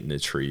getting it in a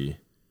tree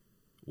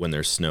when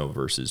there's snow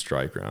versus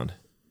dry ground?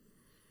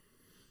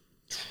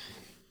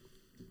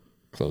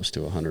 Close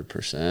to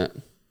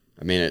 100%.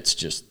 I mean, it's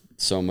just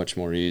so much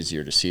more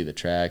easier to see the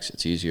tracks.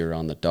 It's easier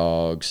on the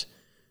dogs.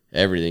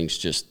 Everything's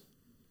just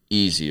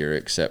easier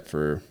except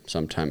for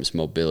sometimes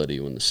mobility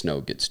when the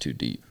snow gets too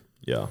deep.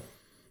 Yeah.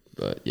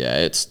 But yeah,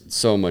 it's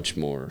so much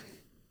more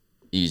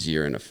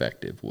easier and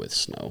effective with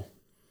snow.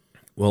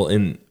 Well,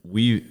 and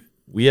we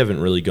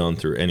haven't really gone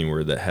through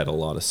anywhere that had a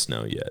lot of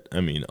snow yet.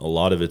 I mean, a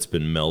lot of it's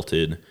been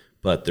melted,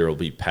 but there will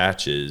be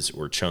patches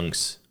or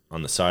chunks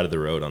on the side of the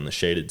road on the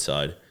shaded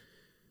side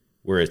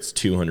where it's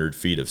 200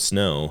 feet of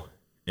snow,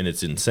 and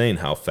it's insane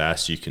how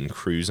fast you can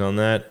cruise on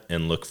that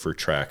and look for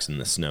tracks in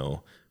the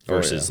snow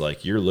versus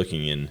like you're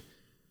looking in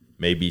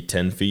maybe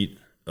 10 feet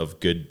of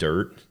good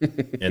dirt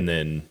and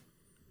then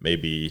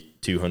maybe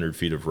 200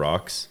 feet of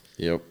rocks.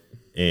 Yep.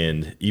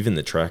 And even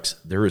the tracks,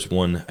 there was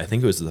one, I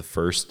think it was the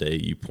first day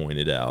you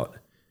pointed out,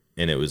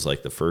 and it was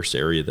like the first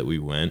area that we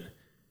went,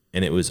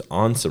 and it was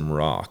on some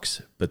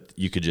rocks, but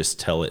you could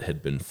just tell it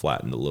had been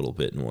flattened a little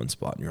bit in one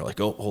spot. And you're like,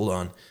 oh, hold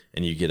on.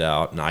 And you get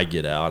out, and I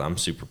get out. I'm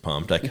super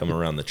pumped. I come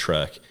around the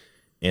truck,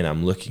 and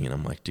I'm looking, and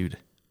I'm like, dude,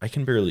 I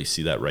can barely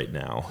see that right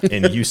now.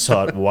 And you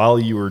saw it while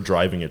you were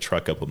driving a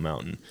truck up a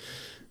mountain.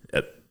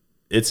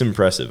 It's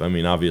impressive. I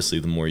mean, obviously,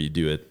 the more you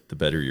do it, the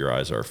better your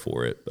eyes are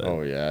for it. But.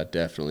 Oh, yeah,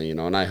 definitely. You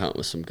know, and I hunt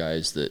with some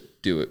guys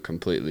that do it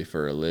completely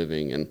for a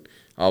living, and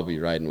I'll be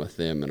riding with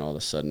them, and all of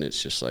a sudden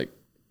it's just like,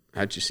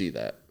 how'd you see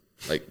that?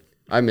 Like,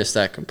 I missed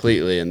that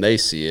completely, and they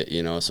see it,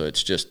 you know, so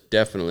it's just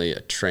definitely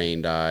a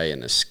trained eye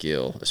and a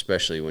skill,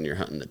 especially when you're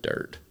hunting the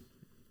dirt.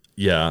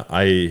 Yeah,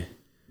 I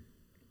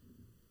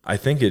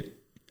think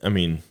I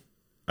mean,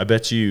 I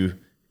bet you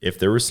if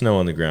there was snow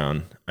on the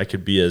ground, I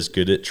could be as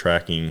good at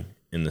tracking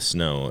in the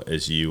snow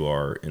as you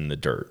are in the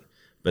dirt,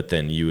 but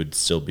then you would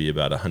still be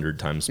about 100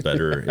 times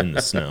better in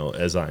the snow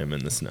as I am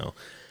in the snow.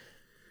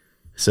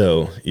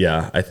 So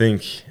yeah, I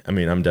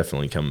mean, I'm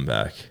definitely coming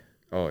back.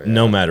 Oh, yeah.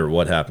 No matter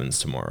what happens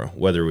tomorrow,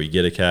 whether we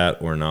get a cat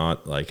or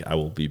not, like I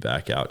will be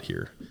back out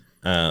here.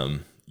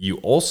 You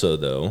also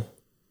though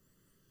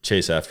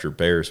chase after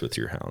bears with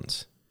your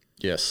hounds.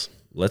 Yes.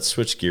 let's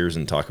switch gears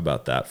and talk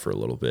about that for a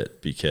little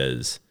bit,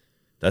 because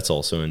that's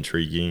also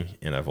intriguing.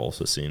 And I've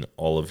also seen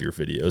all of your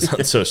videos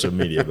on social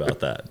media about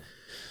that.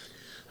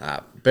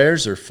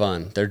 Bears are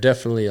fun. They're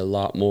definitely a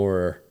lot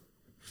more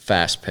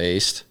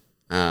fast-paced.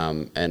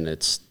 And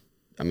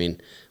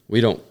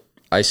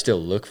I still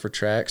look for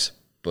tracks,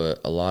 but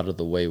a lot of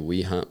the way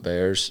we hunt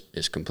bears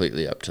is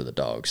completely up to the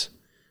dogs.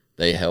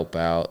 They help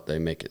out. They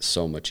make it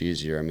so much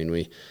easier. I mean,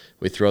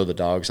 we throw the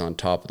dogs on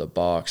top of the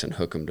box and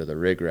hook them to the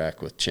rig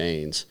rack with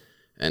chains.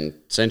 And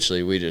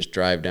essentially we just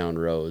drive down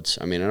roads.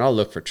 I mean, and I'll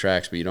look for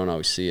tracks, but you don't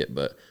always see it.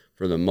 But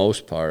for the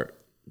most part,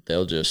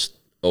 they'll just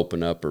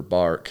open up or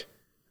bark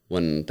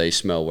when they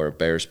smell where a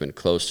bear's been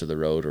close to the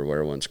road or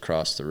where one's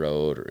crossed the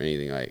road or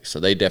anything like. So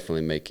they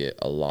definitely make it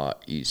a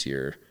lot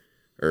easier,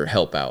 or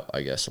help out,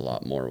 I guess, a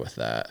lot more with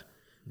that.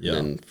 Yeah.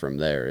 And then from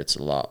there, it's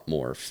a lot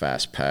more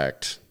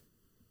fast-packed,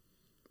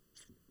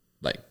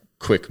 like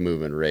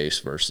quick-moving race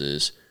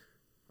versus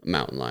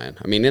mountain lion.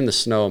 I mean, in the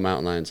snow,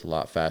 mountain lion's a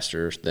lot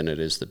faster than it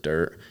is the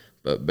dirt,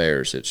 but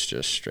bears, it's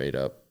just straight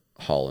up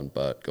hauling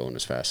butt, going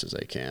as fast as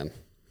they can.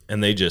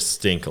 And they just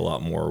stink a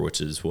lot more,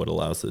 which is what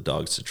allows the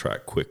dogs to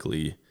track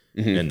quickly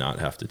and not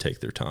have to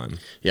take their time.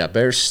 Yeah,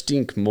 bears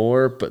stink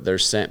more, but their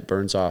scent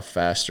burns off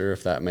faster,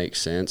 if that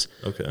makes sense.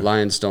 Okay.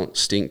 Lions don't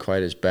stink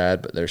quite as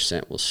bad, but their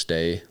scent will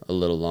stay a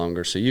little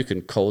longer. So you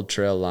can cold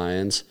trail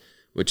lions,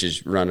 which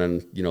is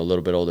running, a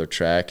little bit older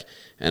track,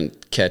 and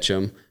catch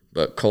them.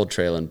 But cold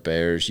trailing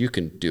bears, you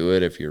can do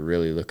it if you're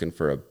really looking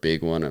for a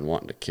big one and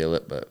wanting to kill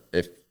it. But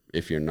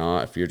if you're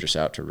not, if you're just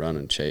out to run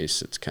and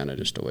chase, it's kind of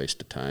just a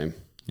waste of time.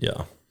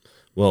 Yeah.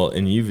 Well,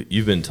 and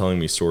you've been telling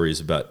me stories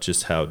about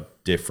just how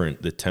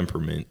different the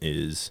temperament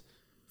is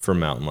for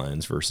mountain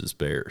lions versus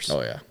bears.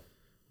 Oh yeah.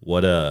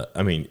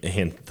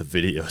 And the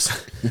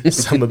videos,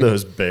 some of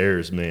those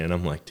bears, man,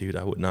 I'm like, dude,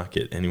 I would not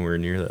get anywhere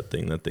near that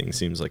thing. That thing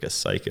seems like a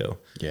psycho.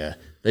 Yeah.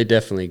 They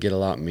definitely get a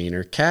lot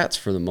meaner. Cats,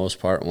 for the most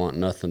part, want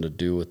nothing to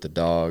do with the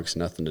dogs,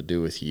 nothing to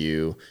do with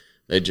you.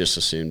 They just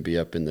as soon be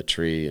up in the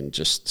tree and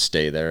just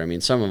stay there. I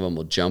mean, some of them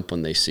will jump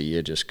when they see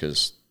you just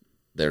because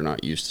they're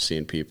not used to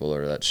seeing people,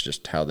 or that's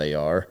just how they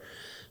are.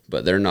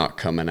 But they're not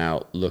coming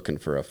out looking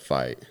for a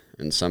fight.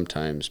 And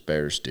sometimes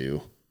bears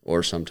do.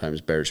 Or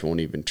sometimes bears won't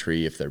even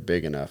tree if they're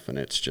big enough, and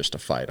it's just a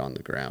fight on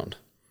the ground.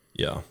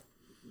 Yeah.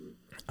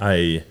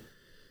 I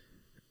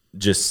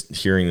just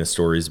hearing the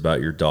stories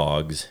about your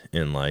dogs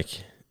and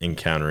like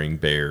encountering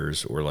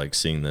bears, or like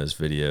seeing those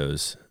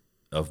videos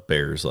of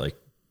bears like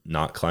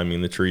not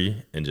climbing the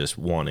tree and just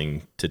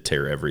wanting to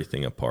tear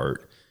everything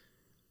apart.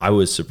 I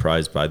was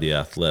surprised by the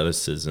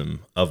athleticism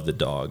of the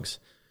dogs,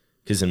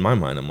 because in my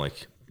mind, I'm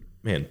like,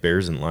 man,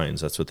 bears and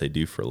lions, that's what they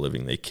do for a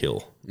living. They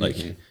kill. Like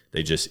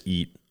they just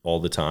eat all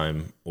the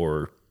time,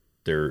 or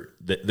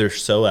they're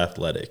so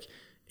athletic.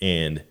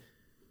 And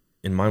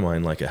in my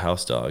mind, like a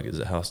house dog is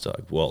a house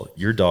dog. Well,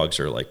 your dogs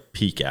are like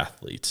peak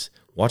athletes.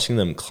 Watching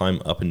them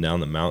climb up and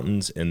down the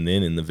mountains, and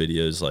then in the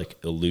videos like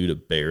elude a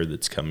bear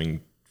that's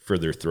coming for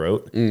their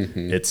throat,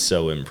 it's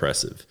so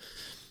impressive.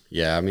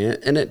 Yeah, I mean,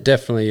 and it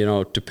definitely,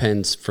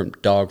 depends from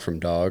dog,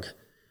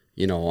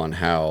 on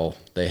how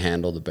they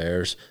handle the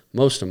bears.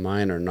 Most of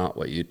mine are not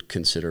what you'd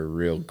consider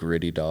real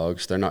gritty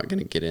dogs. They're not going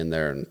to get in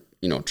there and,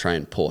 try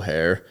and pull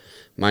hair.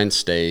 Mine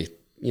stay,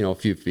 a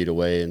few feet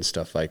away and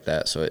stuff like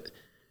that. So it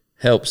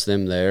helps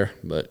them there,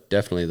 but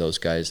definitely those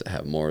guys that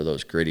have more of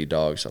those gritty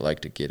dogs that like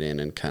to get in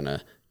and kind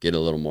of get a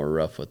little more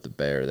rough with the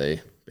bear,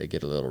 they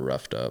get a little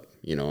roughed up,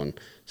 and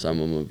some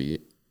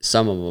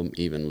of them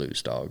even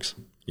lose dogs.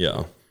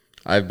 Yeah.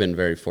 I've been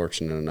very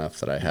fortunate enough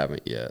that I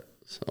haven't yet.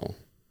 So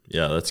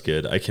yeah, that's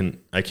good. I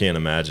can't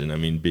imagine. I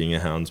mean, being a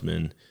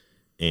houndsman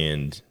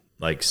and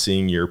like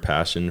seeing your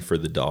passion for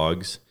the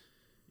dogs,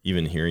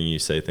 even hearing you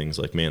say things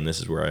like, man, this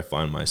is where I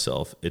find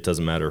myself. It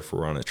doesn't matter if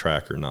we're on a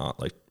track or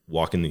not. Like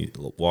walking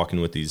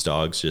with these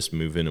dogs, just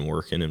moving and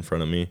working in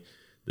front of me.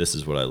 This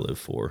is what I live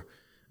for.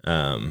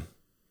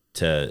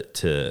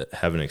 To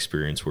have an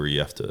experience where you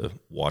have to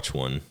watch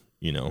one,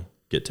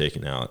 get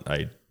taken out.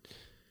 I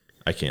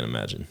can't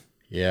imagine.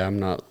 Yeah, I'm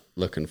not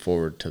looking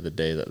forward to the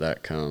day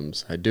that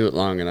comes. I do it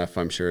long enough,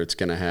 I'm sure it's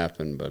going to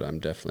happen, but I'm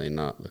definitely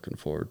not looking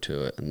forward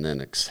to it. And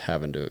then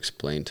having to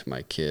explain to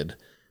my kid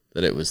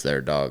that it was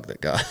their dog that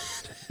got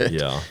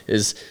it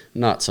is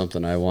not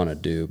something I want to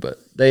do, but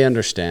they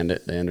understand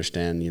it. They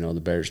understand,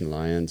 the bears and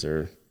lions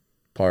are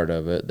part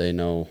of it. They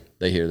know,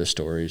 they hear the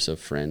stories of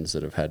friends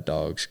that have had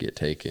dogs get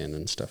taken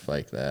and stuff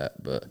like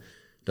that, but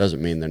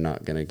doesn't mean they're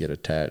not going to get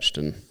attached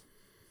and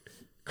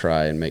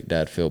cry and make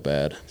dad feel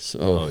bad. So,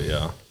 oh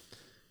yeah.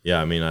 Yeah,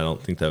 I mean, I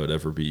don't think that would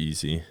ever be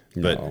easy.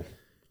 But no.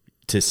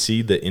 To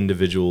see the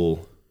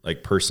individual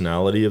like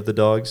personality of the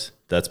dogs,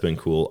 that's been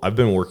cool. I've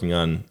been working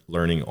on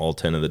learning all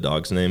 10 of the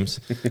dogs' names.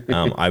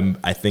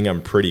 I think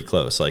I'm pretty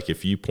close. Like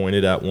if you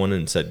pointed at one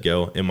and said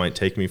go, it might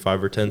take me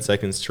 5 or 10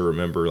 seconds to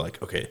remember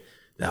like, okay,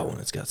 that one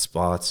has got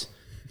spots.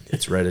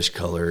 It's reddish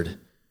colored.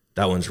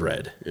 That one's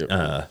red.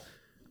 Yep.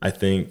 I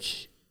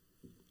think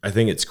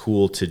it's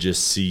cool to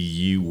just see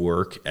you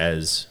work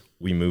as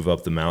we move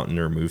up the mountain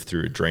or move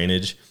through a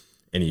drainage,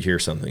 and you hear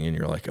something and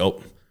you're like,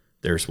 oh,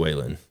 there's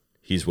Waylon.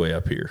 he's way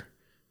up here.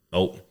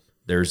 Oh,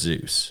 there's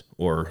Zeus.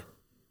 Or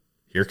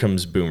here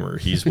comes Boomer.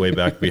 He's way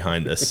back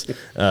behind us.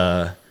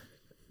 To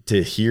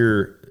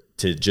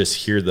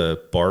just hear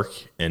the bark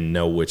and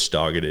know which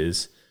dog it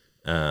is,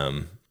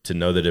 to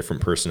know the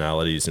different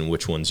personalities and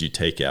which ones you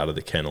take out of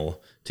the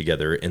kennel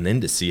together, and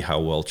then to see how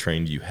well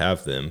trained you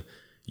have them.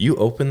 You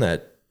open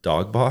that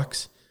dog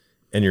box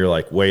and you're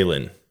like,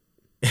 Waylon,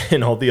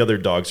 and all the other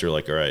dogs are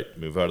like, all right,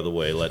 move out of the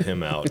way, let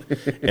him out.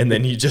 And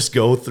then you just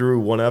go through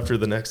one after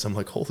the next. I'm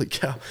like, holy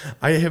cow,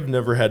 I have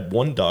never had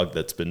one dog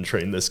that's been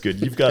trained this good.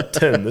 You've got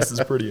 10. This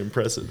is pretty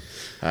impressive.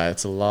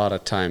 It's a lot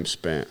of time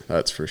spent,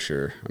 that's for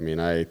sure. I mean,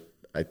 I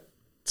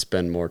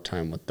spend more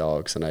time with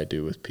dogs than I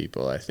do with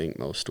people, I think,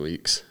 most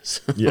weeks.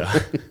 So.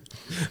 Yeah.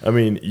 I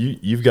mean,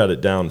 you've got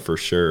it down for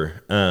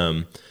sure.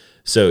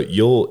 So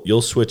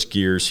you'll switch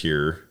gears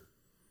here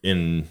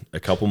in a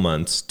couple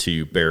months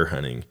to bear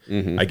hunting.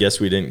 Mm-hmm. I guess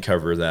we didn't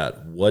cover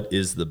that. What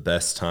is the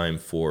best time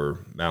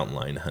for mountain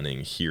lion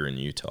hunting here in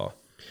Utah?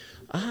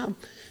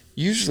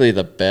 Usually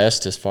the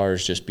best, as far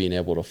as just being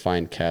able to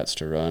find cats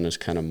to run, is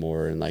kind of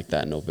more in like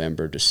that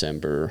November,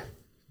 December,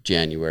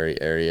 January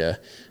area.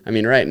 I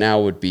mean, right now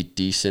would be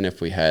decent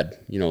if we had,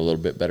 a little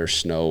bit better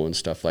snow and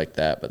stuff like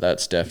that, but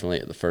that's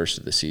definitely at the first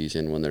of the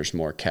season when there's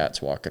more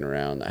cats walking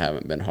around that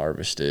haven't been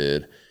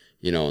harvested,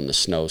 and the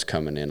snow's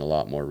coming in a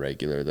lot more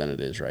regular than it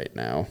is right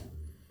now.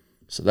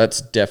 So that's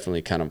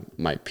definitely kind of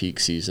my peak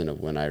season of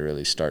when I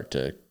really start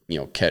to,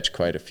 catch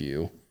quite a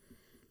few.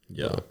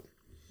 Yeah.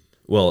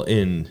 Well,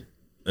 in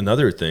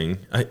another thing,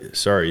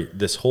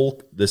 this whole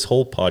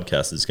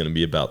podcast is going to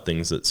be about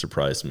things that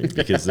surprised me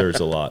because there's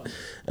a lot.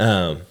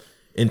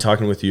 In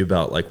talking with you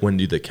about like when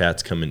do the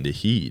cats come into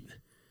heat?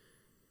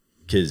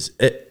 Because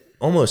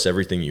almost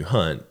everything you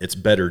hunt, it's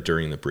better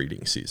during the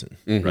breeding season,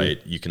 mm-hmm.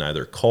 right? You can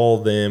either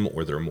call them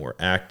or they're more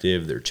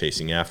active. They're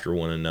chasing after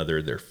one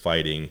another. They're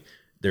fighting.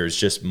 There's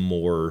just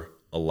more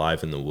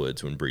alive in the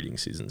woods when breeding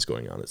season's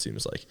going on, it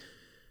seems like.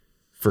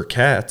 For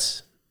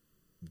cats,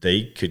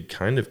 they could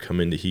kind of come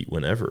into heat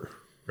whenever,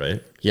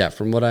 right? Yeah,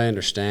 from what I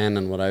understand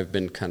and what I've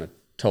been kind of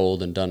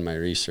told and done my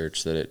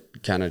research, that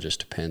it kind of just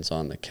depends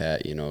on the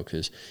cat,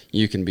 because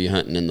you can be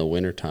hunting in the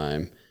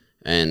wintertime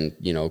and,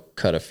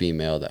 cut a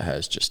female that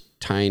has just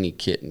tiny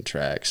kitten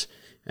tracks,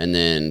 and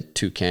then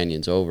 2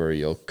 canyons over,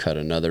 you'll cut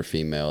another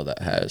female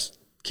that has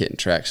kitten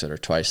tracks that are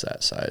twice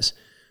that size.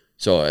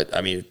 So,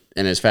 I mean,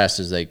 and as fast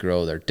as they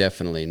grow, they're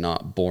definitely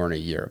not born a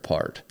year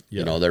apart.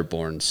 Yeah. They're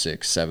born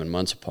 6-7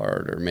 months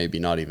apart, or maybe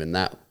not even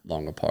that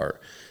long apart.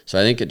 So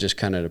I think it just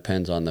kind of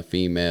depends on the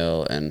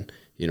female, and,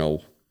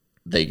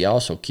 they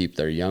also keep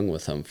their young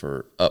with them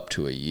for up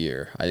to a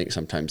year. I think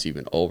sometimes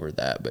even over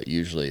that, but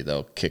usually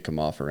they'll kick them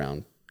off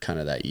around kind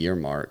of that year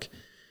mark.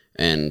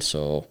 And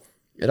so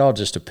it all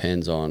just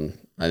depends on,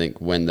 I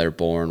think, when they're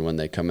born, when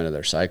they come into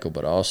their cycle,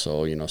 but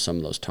also, some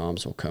of those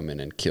toms will come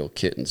in and kill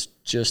kittens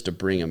just to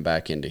bring them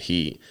back into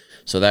heat.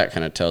 So that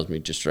kind of tells me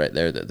just right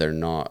there that they're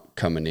not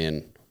coming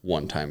in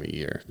one time a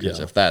year. Because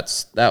if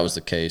that was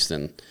the case,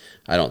 then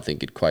I don't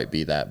think it'd quite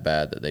be that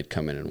bad that they'd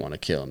come in and want to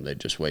kill them. They'd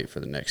just wait for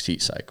the next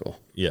heat cycle.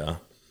 Yeah.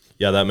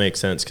 Yeah, that makes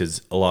sense,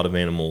 because a lot of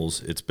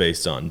animals, it's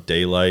based on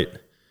daylight,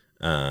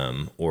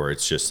 or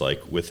it's just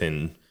like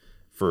within,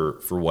 for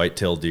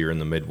whitetail deer in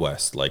the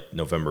Midwest, like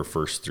November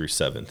 1st through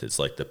 7th, it's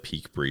like the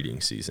peak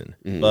breeding season.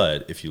 Mm-hmm.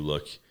 But if you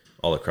look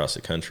all across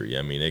the country,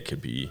 I mean, it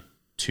could be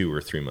 2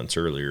 or 3 months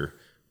earlier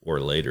or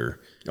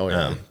later. Oh,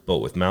 yeah. But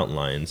with mountain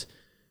lions,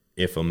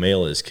 if a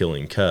male is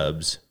killing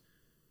cubs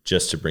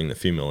just to bring the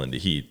female into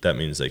heat, that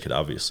means they could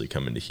obviously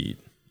come into heat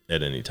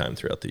at any time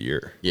throughout the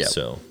year. Yeah.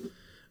 So,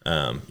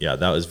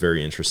 that was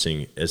very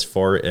interesting. As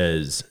far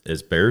as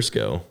bears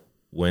go,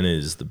 when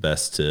is the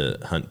best to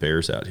hunt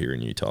bears out here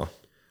in Utah?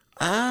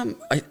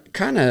 I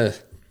kind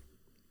of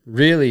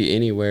really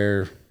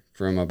anywhere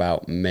from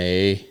about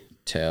May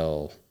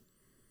till,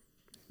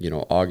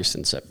 August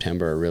and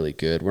September are really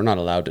good. We're not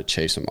allowed to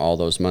chase them all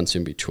those months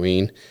in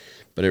between,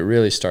 but it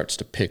really starts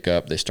to pick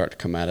up. They start to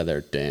come out of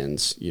their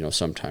dens,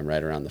 sometime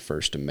right around the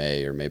 1st of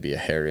May, or maybe a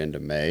hair into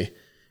May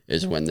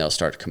is when they'll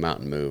start to come out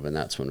and move, and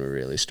that's when we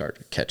really start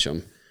to catch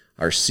them.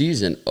 Our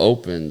season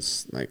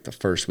opens like the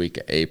first week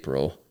of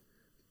April,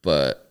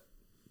 but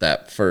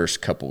that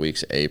first couple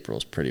weeks of April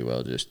is pretty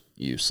well just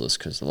useless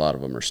because a lot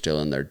of them are still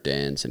in their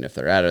dens, and if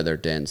they're out of their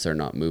dens, they're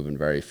not moving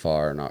very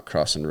far, not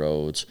crossing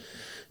roads.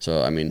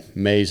 So, I mean,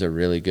 May's a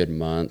really good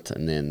month,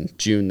 and then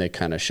June they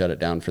kind of shut it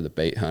down for the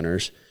bait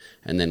hunters.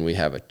 And then we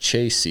have a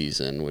chase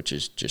season, which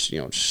is just,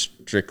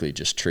 strictly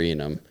just treeing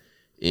them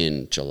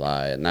in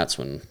July. And that's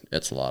when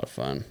it's a lot of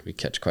fun. We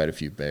catch quite a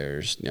few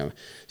bears,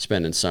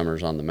 spending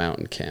summers on the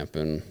mountain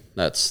camping.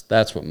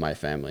 That's what my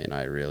family and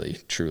I really,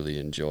 truly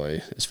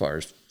enjoy as far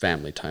as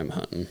family time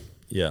hunting.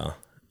 Yeah.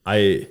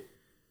 I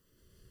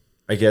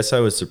guess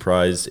I was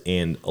surprised,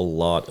 and a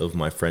lot of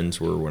my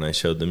friends were, when I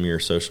showed them your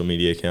social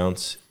media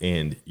accounts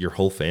and your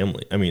whole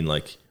family. I mean,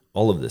 like,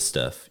 all of this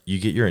stuff, you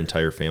get your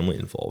entire family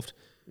involved.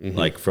 Mm-hmm.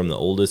 Like from the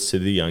oldest to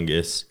the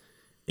youngest,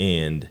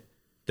 and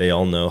they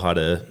all know how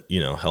to,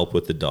 help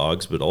with the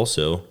dogs, but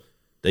also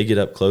they get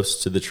up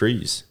close to the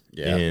trees.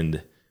 Yeah.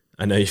 And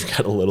I know you've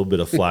got a little bit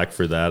of flack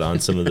for that on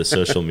some of the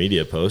social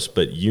media posts,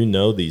 but you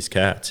know these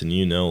cats, and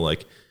you know,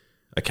 like,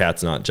 a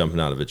cat's not jumping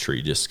out of a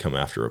tree just to come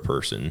after a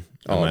person,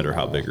 no matter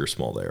how big or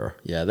small they are.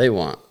 Yeah, they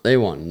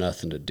want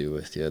nothing to do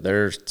with you.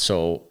 They're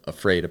so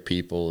afraid of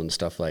people and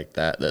stuff like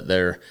that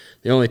they're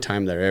the only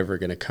time they're ever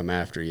going to come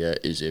after you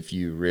is if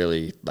you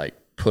really like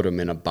put them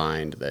in a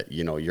bind that,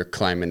 you know, you're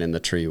climbing in the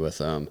tree with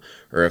them,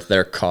 or if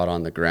they're caught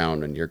on the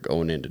ground and you're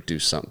going in to do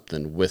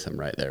something with them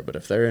right there. But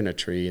if they're in a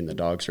tree and the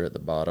dogs are at the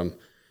bottom,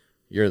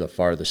 you're the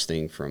farthest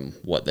thing from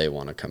what they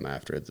want to come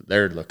after.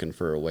 They're looking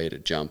for a way to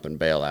jump and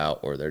bail out,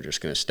 or they're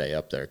just going to stay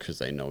up there because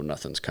they know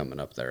nothing's coming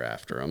up there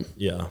after them.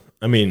 Yeah.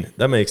 I mean,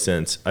 that makes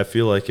sense. I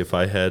feel like if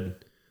I had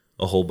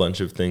a whole bunch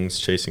of things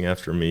chasing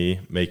after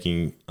me,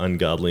 making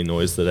ungodly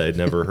noise that I'd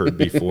never heard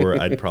before,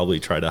 I'd probably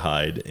try to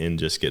hide and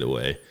just get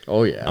away.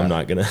 Oh yeah. I'm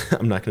not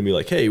gonna be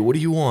like, hey, what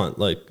do you want?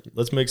 Like,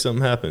 let's make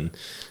something happen.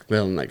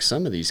 Well, and like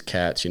some of these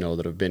cats, you know,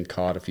 that have been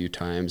caught a few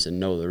times and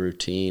know the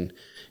routine,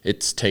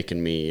 it's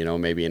taken me, you know,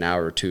 maybe an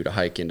hour or two to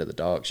hike into the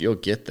dogs. You'll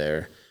get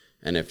there,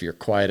 and if you're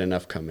quiet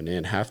enough coming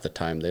in, half the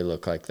time they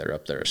look like they're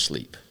up there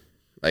asleep.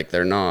 Like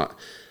they're not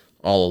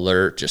all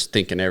alert, just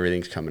thinking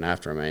everything's coming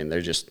after them. I mean, they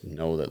just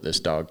know that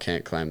this dog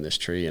can't climb this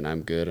tree, and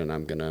I'm good, and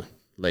I'm going to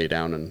lay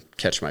down and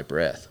catch my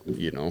breath,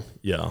 you know?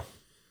 Yeah.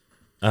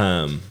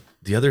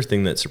 The other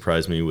thing that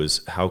surprised me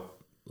was how,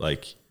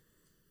 like,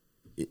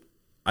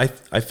 I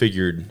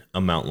figured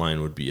a mountain lion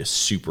would be a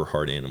super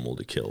hard animal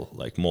to kill,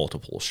 like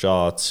multiple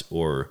shots,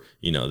 or,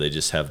 you know, they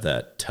just have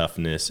that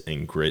toughness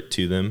and grit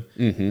to them.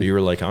 Mm-hmm. But you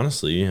were like,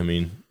 honestly, I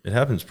mean, it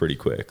happens pretty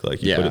quick.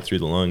 Like you put it through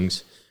the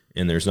lungs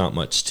and there's not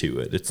much to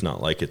it. It's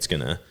not like it's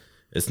gonna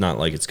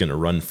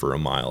run for a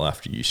mile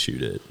after you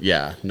shoot it.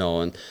 Yeah, no.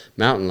 And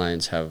mountain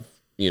lions have,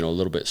 you know, a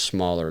little bit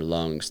smaller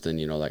lungs than,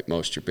 you know, like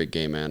most of your big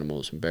game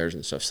animals and bears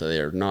and stuff. So they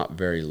are not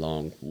very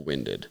long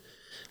winded.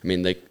 I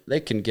mean,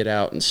 they can get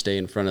out and stay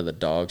in front of the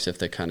dogs if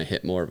they kind of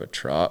hit more of a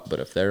trot, but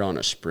if they're on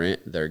a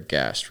sprint, they're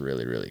gassed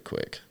really, really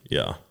quick.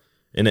 Yeah,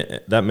 and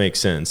that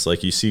makes sense.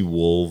 Like you see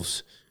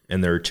wolves,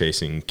 and they're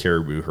chasing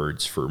caribou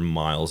herds for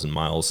miles and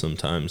miles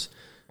sometimes.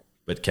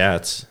 But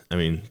cats, I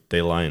mean,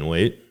 they lie in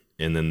wait,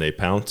 and then they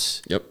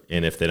pounce. Yep.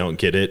 And if they don't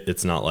get it,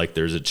 it's not like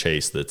there's a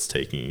chase that's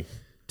taking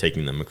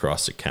them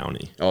across the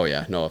county. Oh,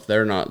 yeah. No, if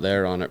they're not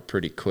there on it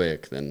pretty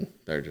quick, then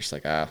they're just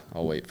like, I'll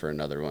wait for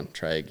another one.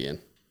 Try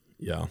again.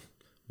 Yeah.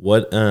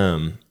 What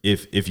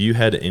if you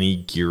had any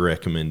gear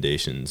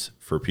recommendations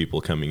for people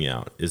coming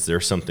out? Is there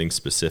something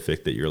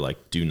specific that you're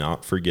like, do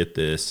not forget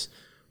this,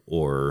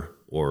 or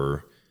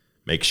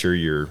make sure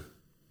you're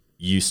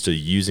used to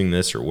using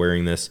this or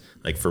wearing this?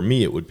 Like for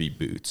me, it would be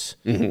boots.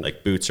 Mm-hmm.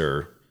 Like boots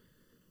are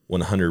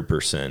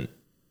 100%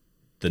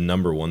 the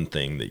number one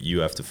thing that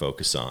you have to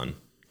focus on.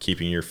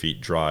 Keeping your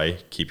feet dry,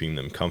 keeping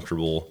them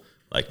comfortable,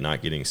 like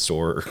not getting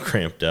sore or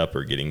cramped up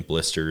or getting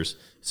blisters.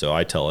 So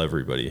I tell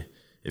everybody,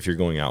 if you're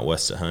going out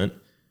west to hunt,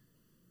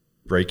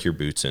 break your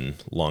boots in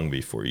long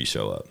before you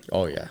show up.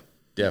 Oh, yeah,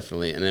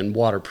 definitely. And then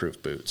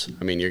waterproof boots.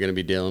 I mean, you're going to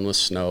be dealing with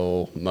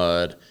snow,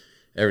 mud,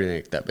 everything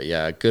like that. But,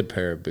 yeah, a good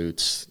pair of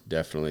boots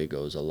definitely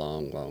goes a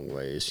long, long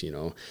ways, you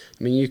know.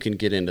 I mean, you can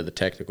get into the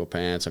technical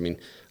pants. I mean,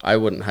 I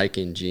wouldn't hike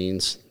in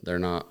jeans. They're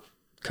not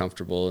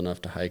comfortable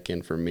enough to hike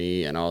in for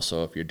me. And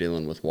also, if you're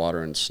dealing with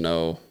water and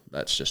snow,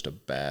 that's just a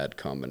bad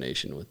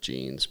combination with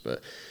jeans.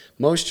 But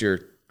most of your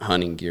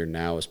hunting gear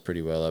now is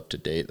pretty well up to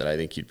date that I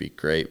think you'd be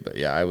great. But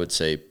yeah, I would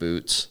say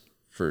boots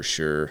for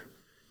sure,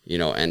 you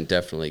know, and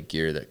definitely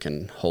gear that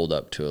can hold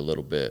up to a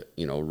little bit,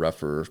 you know,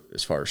 rougher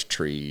as far as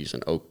trees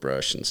and oak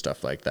brush and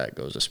stuff like that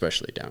goes,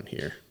 especially down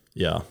here.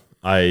 Yeah.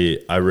 I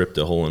ripped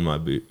a hole in my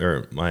boot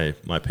or my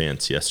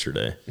pants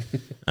yesterday.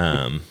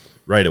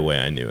 Right away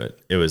I knew it.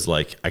 It was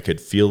like I could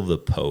feel the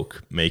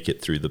poke make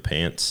it through the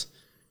pants,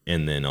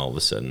 and then all of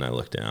a sudden I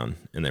looked down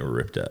and they were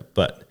ripped up.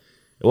 But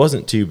it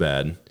wasn't too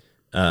bad.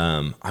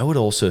 I would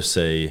also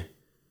say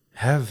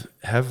have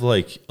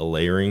like a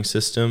layering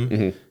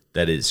system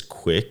that is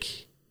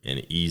quick and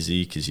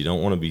easy, because you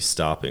don't want to be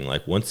stopping.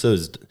 Like once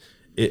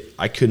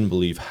I couldn't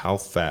believe how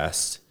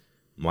fast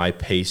my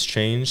pace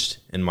changed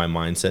and my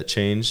mindset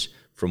changed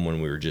from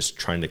when we were just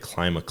trying to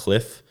climb a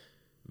cliff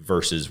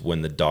versus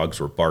when the dogs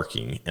were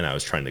barking and I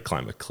was trying to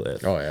climb a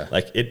cliff. Oh yeah.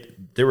 Like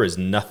there was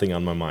nothing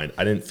on my mind.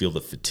 I didn't feel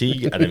the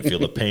fatigue. I didn't feel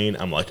the pain.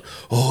 I'm like,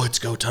 oh, it's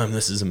go time.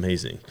 This is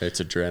amazing. It's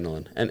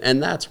adrenaline.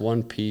 And that's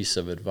one piece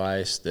of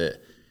advice that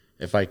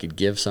if I could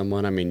give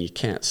someone, I mean, you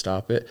can't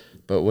stop it,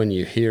 but when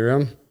you hear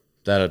them,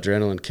 that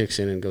adrenaline kicks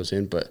in and goes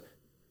in, but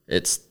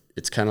it's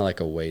kind of like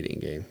a waiting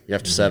game. You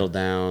have to settle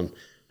down.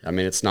 I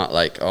mean, it's not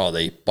like, oh,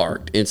 they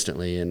barked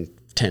instantly in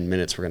 10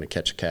 minutes we're going to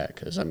catch a cat.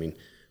 Because, I mean,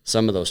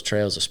 some of those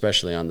trails,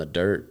 especially on the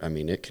dirt, I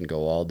mean, it can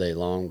go all day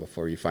long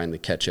before you finally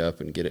catch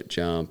up and get it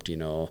jumped, you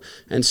know.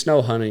 And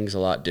snow hunting's a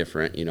lot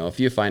different. You know, if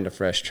you find a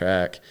fresh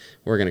track,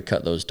 we're going to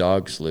cut those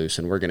dogs loose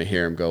and we're going to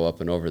hear them go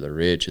up and over the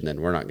ridge, and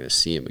then we're not going to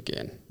see them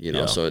again, you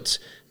know. Yeah. So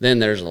then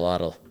there's a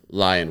lot of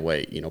lie in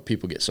wait. You know,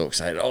 people get so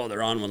excited, oh,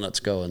 they're on one, let's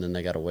go. And then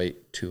they got to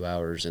wait 2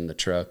 hours in the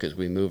truck as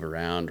we move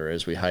around or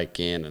as we hike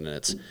in, and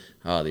it's,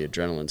 oh, the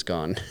adrenaline's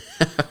gone.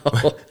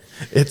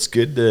 It's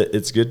good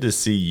to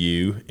see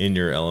you in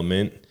your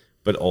element,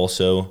 but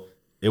also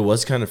it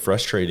was kind of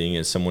frustrating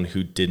as someone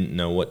who didn't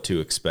know what to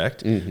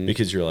expect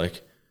because you're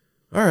like,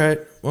 all right,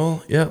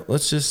 well, yeah,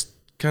 let's just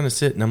kind of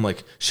sit. And I'm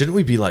like, shouldn't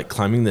we be like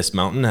climbing this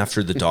mountain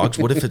after the dogs?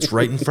 What if it's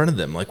right in front of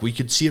them? Like we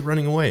could see it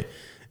running away.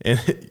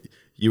 And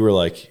you were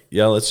like,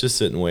 yeah, let's just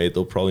sit and wait.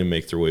 They'll probably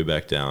make their way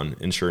back down.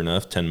 And sure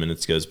enough, 10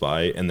 minutes goes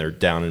by and they're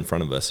down in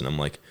front of us. And I'm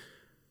like,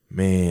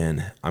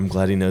 man, I'm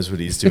glad he knows what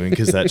he's doing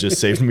because that just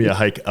saved me a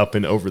hike up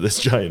and over this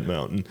giant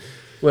mountain.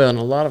 Well, and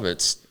a lot of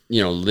it's,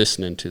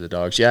 listening to the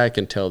dogs. Yeah, I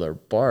can tell their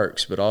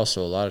barks, but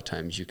also a lot of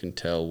times you can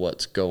tell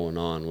what's going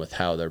on with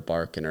how they're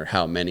barking or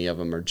how many of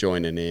them are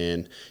joining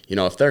in.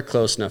 If they're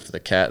close enough to the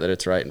cat that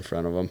it's right in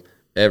front of them,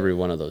 every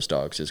one of those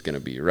dogs is going to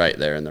be right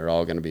there and they're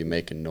all going to be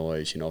making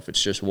noise. If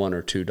it's just one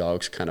or two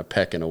dogs kind of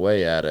pecking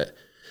away at it,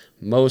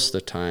 most of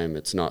the time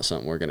it's not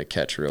something we're going to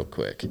catch real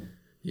quick.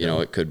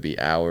 It could be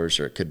hours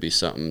or it could be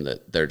something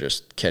that they're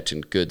just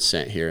catching good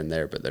scent here and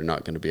there, but they're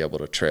not going to be able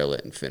to trail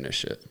it and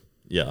finish it.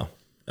 Yeah.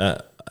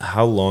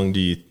 How long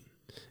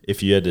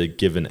if you had to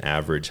give an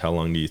average, how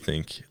long do you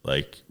think,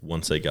 like,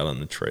 once they got on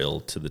the trail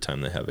to the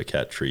time they have a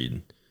cat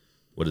treed,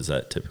 what does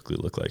that typically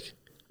look like?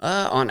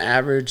 On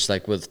average,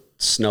 like with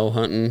snow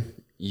hunting,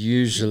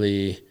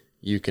 usually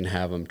you can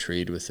have them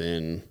treed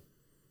within,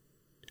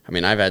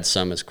 I've had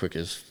some as quick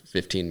as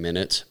 15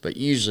 minutes, but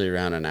usually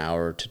around an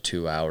hour to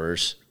 2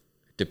 hours,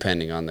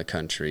 depending on the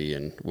country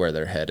and where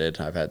they're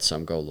headed. I've had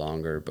some go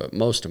longer, but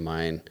most of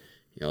mine,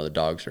 the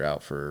dogs are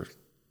out for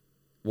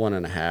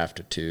 1.5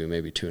 to 2,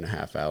 maybe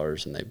 2.5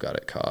 hours, and they've got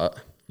it caught.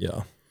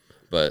 Yeah.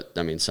 But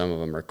some of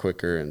them are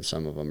quicker and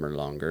some of them are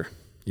longer.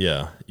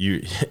 Yeah.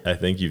 I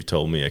think you've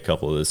told me a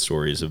couple of the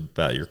stories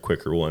about your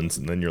quicker ones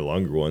and then your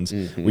longer ones.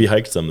 Mm-hmm. We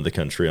hiked some of the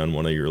country on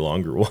one of your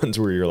longer ones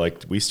where you're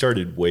like, we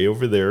started way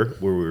over there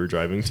where we were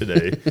driving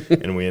today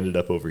and we ended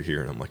up over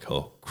here. And I'm like,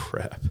 oh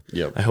crap.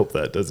 Yep. I hope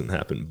that doesn't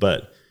happen.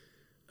 But,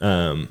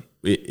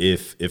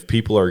 if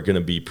people are going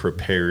to be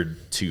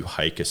prepared to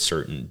hike a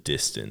certain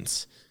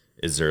distance,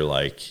 is there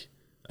like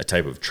a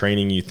type of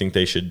training you think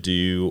they should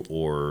do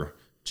or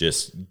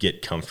just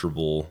get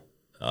comfortable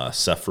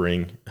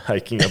suffering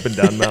hiking up and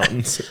down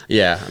mountains?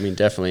 Yeah,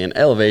 definitely. And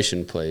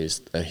elevation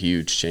plays a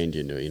huge change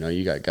into it.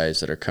 You got guys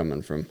that are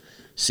coming from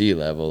sea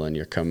level and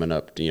you're coming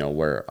up,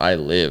 where I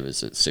live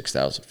is at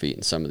 6,000 feet.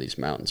 And some of these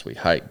mountains we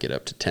hike get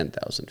up to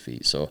 10,000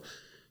 feet. So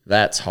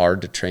that's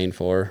hard to train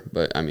for.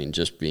 But,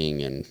 just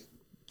being in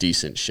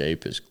decent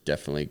shape is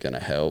definitely going to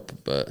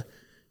help. But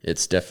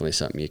it's definitely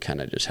something you kind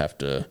of just have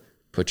to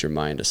put your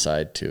mind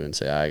aside to and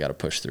say, I got to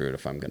push through it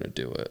if I'm going to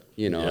do it,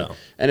 Yeah.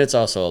 And it's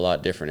also a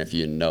lot different if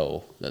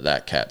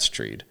that cat's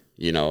treed.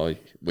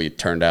 We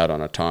turned out on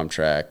a tom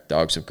track,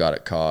 dogs have got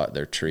it caught,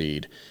 they're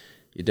treed.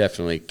 You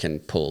definitely can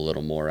pull a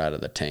little more out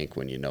of the tank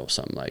when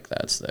something like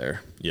that's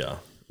there. Yeah.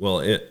 Well,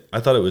 I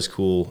thought it was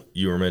cool.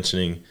 You were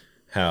mentioning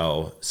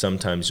how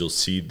sometimes you'll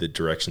see the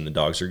direction the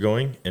dogs are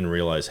going and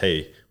realize,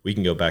 hey, we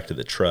can go back to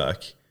the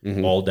truck.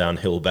 Mm-hmm. All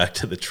downhill back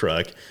to the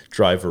truck,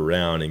 drive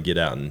around and get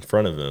out in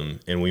front of them,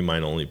 and we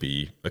might only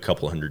be a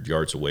couple 100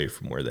 yards away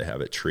from where they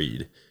have it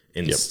treed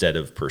instead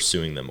of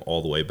pursuing them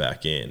all the way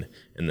back in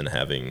and then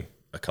having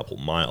a couple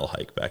mile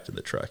hike back to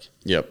the truck.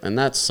 Yep, and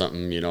that's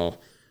something,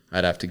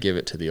 I'd have to give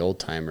it to the old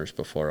timers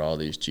before all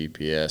these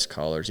GPS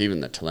collars, even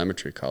the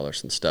telemetry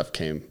collars and stuff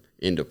came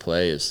into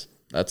play.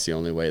 That's the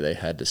only way they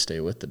had to stay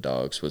with the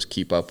dogs was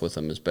keep up with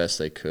them as best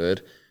they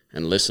could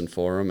and listen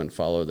for them and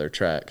follow their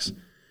tracks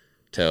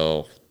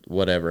till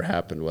whatever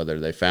happened, whether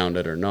they found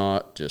it or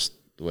not, just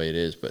the way it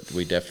is. But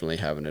we definitely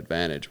have an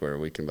advantage where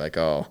we can be like,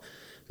 oh,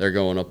 they're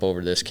going up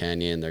over this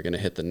canyon, they're going to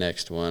hit the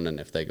next one,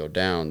 and if they go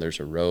down, there's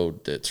a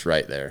road that's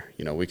right there.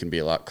 We can be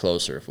a lot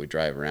closer if we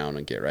drive around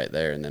and get right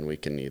there, and then we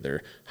can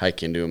either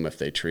hike into them if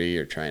they tree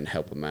or try and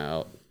help them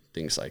out,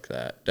 things like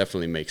that.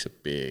 Definitely makes a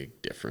big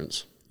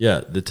difference.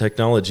 Yeah, the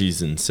technology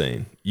is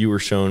insane. You were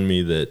showing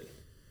me that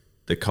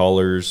the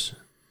collars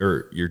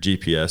or your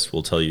GPS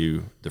will tell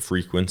you the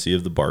frequency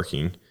of the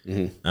barking.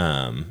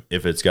 Mm-hmm.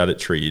 If it's got it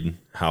treed,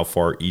 how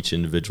far each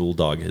individual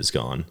dog has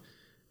gone.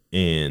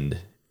 And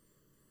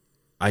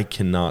I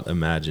cannot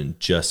imagine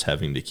just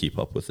having to keep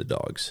up with the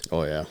dogs.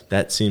 Oh, yeah.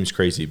 That seems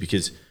crazy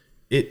because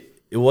it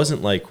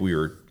wasn't like we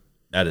were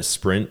at a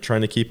sprint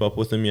trying to keep up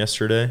with them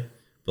yesterday,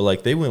 but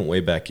like they went way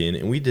back in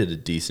and we did a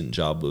decent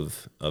job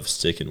of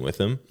sticking with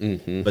them,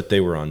 mm-hmm. but they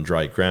were on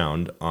dry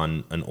ground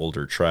on an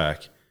older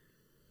track.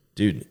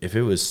 Dude, if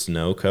it was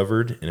snow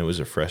covered and it was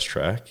a fresh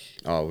track,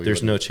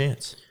 there's no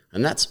chance.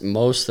 And that's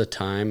most of the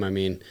time.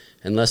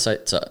 Unless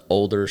it's an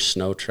older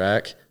snow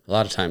track, a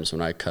lot of times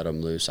when I cut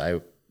them loose, I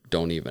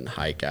don't even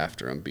hike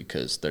after them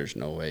because there's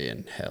no way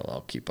in hell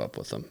I'll keep up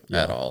with them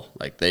at all.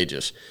 Like they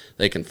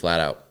can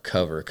flat out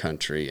cover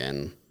country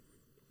and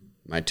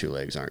my two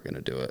legs aren't going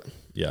to do it.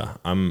 Yeah.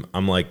 I'm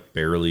like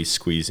barely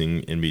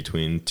squeezing in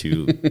between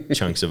two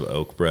chunks of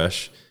oak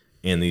brush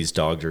and these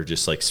dogs are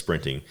just like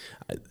sprinting.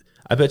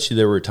 I bet you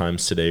there were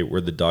times today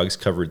where the dogs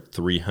covered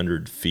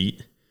 300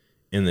 feet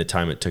in the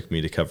time it took me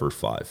to cover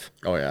 5.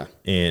 Oh, yeah.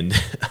 And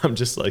I'm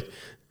just like,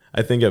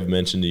 I think I've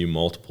mentioned to you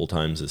multiple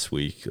times this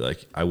week,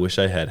 like, I wish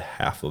I had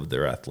half of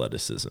their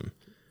athleticism.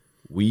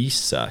 We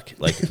suck.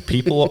 Like,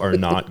 people are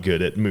not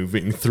good at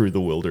moving through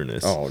the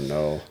wilderness. Oh,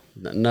 no.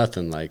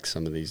 Nothing like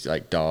some of these,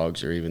 like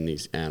dogs or even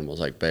these animals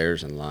like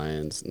bears and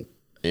lions and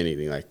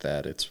anything like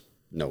that. It's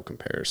no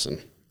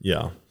comparison.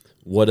 Yeah.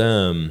 What,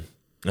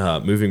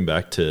 moving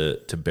back to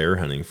bear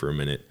hunting for a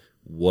minute,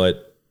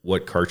 what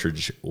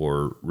cartridge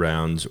or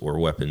rounds or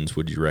weapons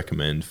would you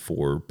recommend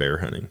for bear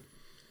hunting?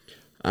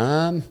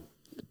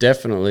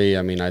 Definitely.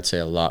 I mean, I'd say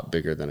a lot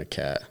bigger than a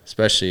cat,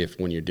 especially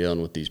when you're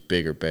dealing with these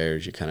bigger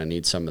bears. You kind of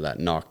need some of that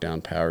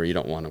knockdown power. You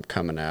don't want them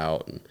coming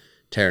out and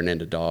tearing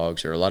into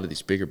dogs, or a lot of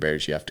these bigger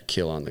bears you have to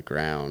kill on the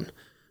ground.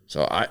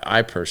 So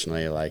I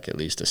personally like at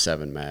least a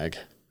 7 mag.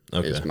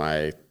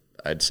 Okay.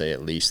 I'd say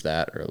at least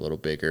that or a little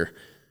bigger,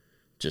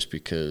 just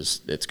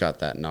because it's got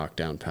that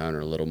knockdown power and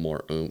a little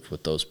more oomph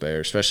with those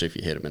bears, especially if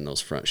you hit them in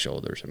those front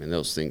shoulders. I mean,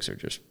 those things are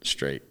just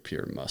straight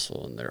pure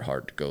muscle and they're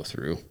hard to go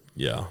through.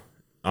 Yeah.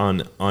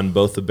 On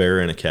both a bear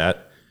and a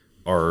cat,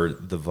 are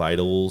the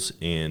vitals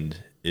and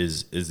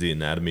is the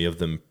anatomy of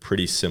them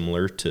pretty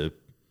similar to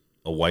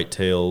a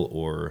whitetail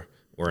or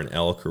an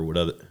elk or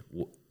what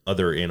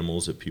other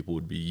animals that people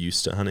would be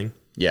used to hunting?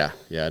 Yeah,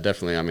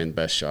 definitely. I mean,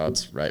 best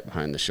shots right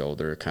behind the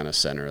shoulder, kind of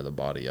center of the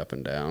body, up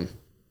and down.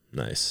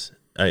 Nice.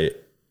 I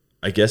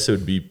guess it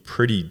would be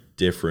pretty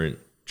different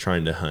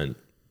trying to hunt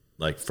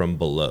like from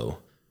below.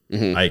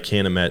 Mm-hmm. I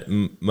can't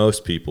imagine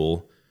most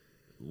people.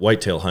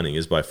 Whitetail hunting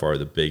is by far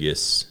the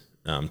biggest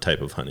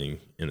type of hunting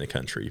in the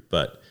country,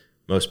 but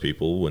most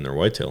people, when they're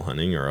whitetail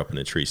hunting, are up in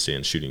a tree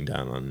stand shooting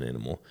down on an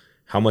animal.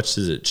 How much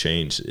does it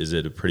change? Is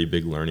it a pretty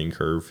big learning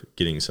curve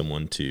getting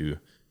someone to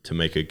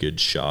make a good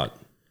shot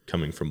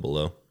coming from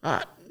below?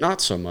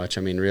 Not so much.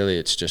 I mean, really,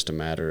 it's just a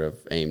matter of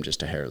aim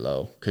just a hair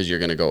low, because you're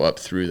going to go up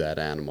through that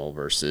animal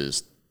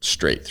versus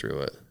straight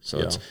through it.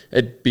 So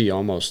it'd be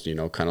almost,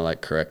 kind of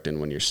like correcting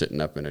when you're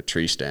sitting up in a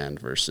tree stand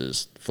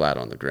versus flat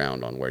on the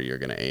ground on where you're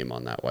going to aim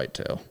on that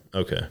whitetail.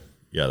 Okay.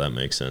 Yeah, that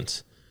makes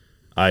sense.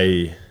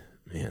 I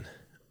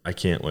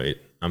can't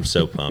wait. I'm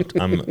so pumped.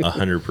 I'm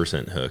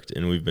 100% hooked.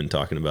 And we've been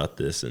talking about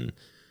this, and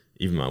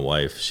even my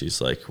wife,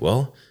 she's like,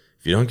 well,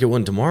 if you don't get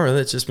one tomorrow,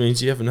 that just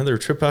means you have another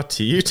trip out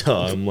to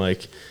Utah. I'm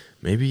like,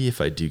 maybe if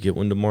I do get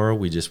one tomorrow,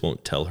 we just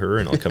won't tell her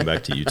and I'll come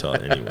back to Utah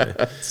anyway.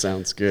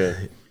 Sounds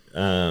good.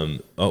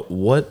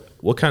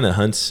 What kind of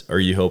hunts are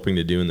you hoping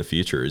to do in the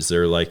future? Is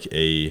there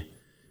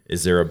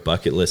a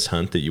bucket list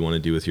hunt that you want to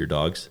do with your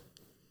dogs?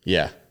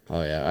 Yeah.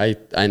 Oh yeah.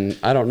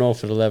 I don't know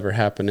if it'll ever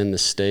happen in the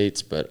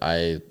States, but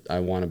I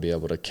want to be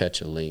able to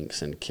catch a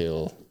lynx and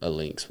kill a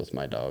lynx with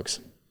my dogs.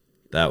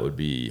 That would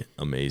be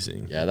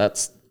amazing. Yeah,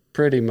 that's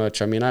pretty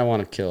much, I mean, I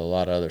want to kill a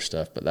lot of other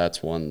stuff, but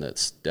that's one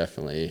that's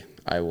definitely,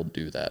 I will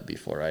do that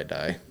before I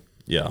die.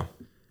 Yeah.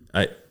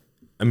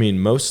 I mean,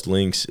 most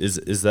lynx,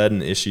 is that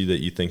an issue that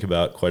you think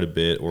about quite a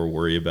bit or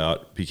worry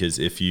about? Because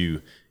if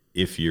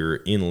you're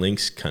in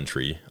lynx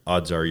country,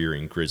 odds are you're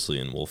in grizzly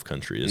and wolf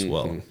country as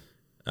well.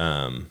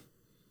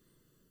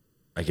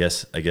 I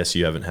guess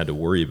you haven't had to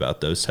worry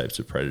about those types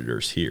of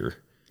predators here.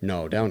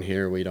 No, down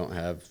here we don't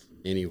have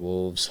any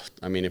wolves.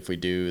 I mean, if we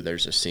do,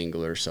 there's a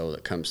single or so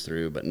that comes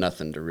through, but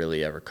nothing to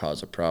really ever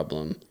cause a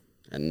problem,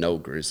 and no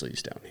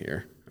grizzlies down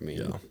here. I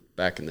mean,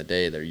 back in the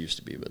day there used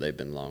to be, but they've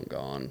been long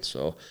gone.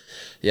 So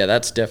yeah,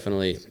 that's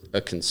definitely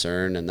a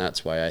concern, and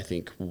that's why I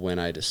think when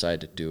I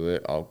decide to do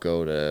it, I'll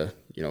go to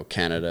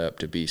Canada up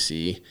to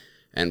BC,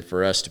 and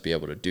for us to be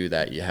able to do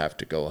that, you have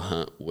to go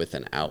hunt with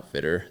an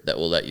outfitter that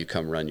will let you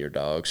come run your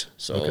dogs.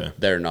 So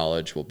their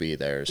knowledge will be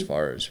there as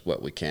far as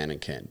what we can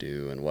and can't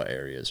do and what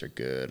areas are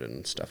good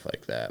and stuff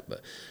like that.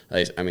 But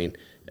I mean,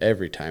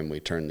 every time we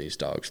turn these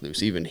dogs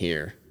loose, even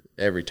here,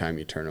 every time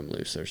you turn them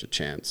loose, there's a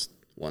chance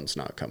one's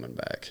not coming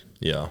back.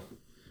 Yeah,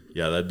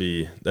 that'd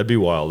be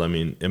wild. I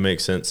mean, it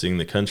makes sense seeing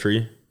the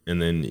country and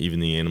then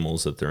even the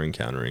animals that they're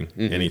encountering.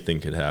 Mm-hmm.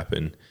 Anything could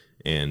happen,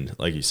 and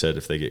like you said,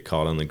 if they get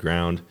caught on the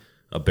ground,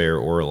 a bear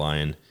or a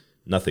lion,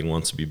 nothing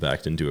wants to be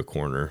backed into a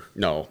corner.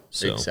 No,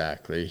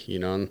 exactly.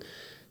 And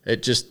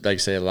it just, like I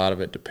say, a lot of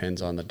it depends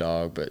on the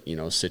dog, but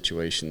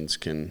situations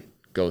can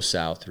go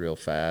south real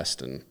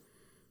fast, and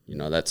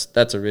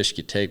that's a risk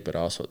you take. But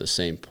also at the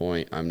same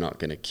point, I'm not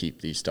going to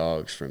keep these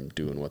dogs from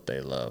doing what they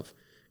love.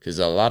 Because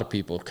a lot of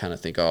people kind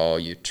of think, oh,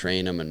 you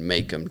train them and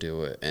make them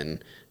do it.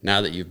 And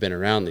now that you've been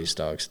around these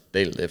dogs,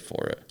 they live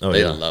for it. Oh,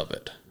 they love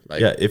it.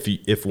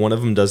 If one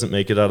of them doesn't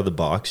make it out of the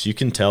box, you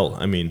can tell.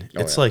 I mean,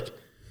 it's like,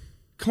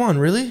 come on,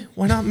 really?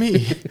 Why not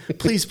me?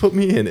 Please put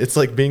me in. It's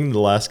like being the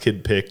last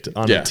kid picked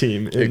on a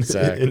team in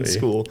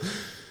school.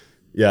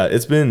 Yeah,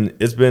 it's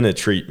been a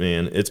treat,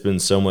 man. It's been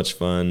so much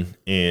fun.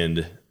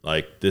 And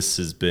like, this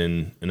has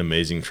been an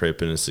amazing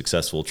trip and a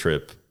successful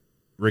trip,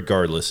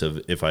 regardless of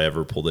if I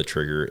ever pull the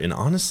trigger. And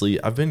honestly,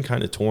 I've been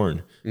kind of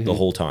torn the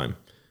whole time.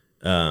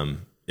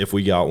 If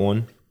we got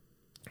one,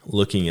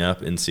 looking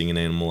up and seeing an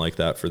animal like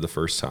that for the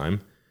first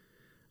time,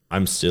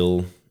 I'm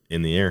still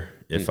in the air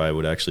if I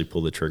would actually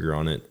pull the trigger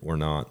on it or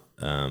not.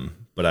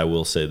 But I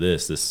will say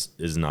this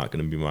is not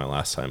going to be my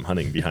last time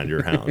hunting behind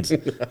your hounds.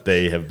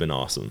 They have been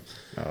awesome.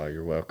 Oh,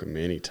 you're welcome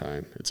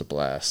anytime. It's a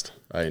blast.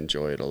 I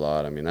enjoy it a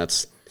lot. I mean,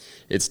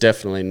 it's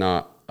definitely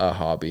not a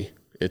hobby.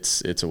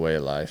 It's a way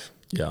of life.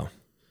 Yeah.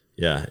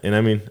 Yeah. And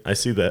I mean, I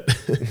see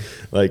that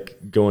like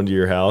going to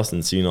your house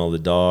and seeing all the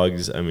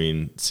dogs. I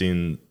mean,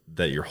 seeing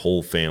that your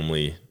whole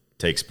family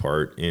takes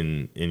part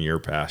in your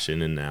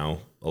passion and now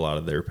a lot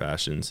of their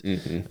passions.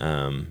 Mm-hmm.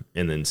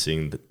 And then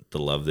seeing the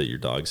love that your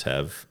dogs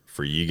have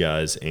for you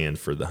guys and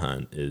for the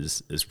hunt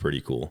is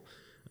pretty cool.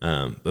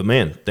 But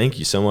man, thank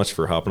you so much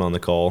for hopping on the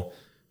call.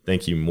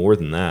 Thank you more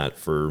than that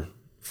for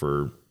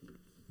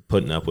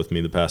putting up with me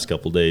the past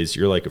couple of days.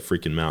 You're like a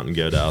freaking mountain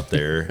goat out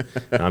there.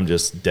 I'm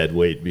just dead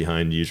weight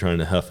behind you trying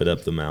to huff it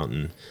up the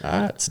mountain.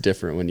 It's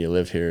different when you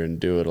live here and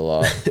do it a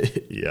lot.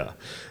 Yeah.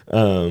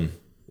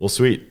 Well,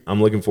 sweet.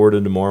 I'm looking forward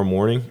to tomorrow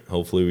morning.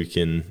 Hopefully we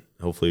can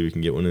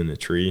get one in a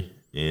tree.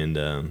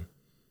 And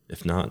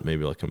if not,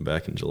 maybe I'll come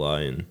back in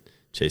July and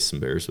chase some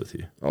bears with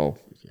you. Oh,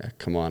 yeah.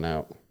 Come on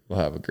out. We'll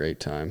have a great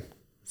time.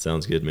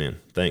 Sounds good, man.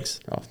 Thanks.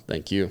 Oh,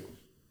 thank you.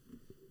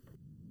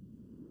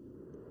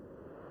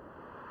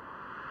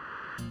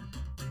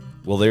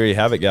 Well, there you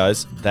have it,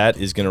 guys. That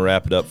is going to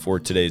wrap it up for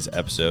today's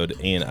episode,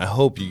 and I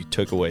hope you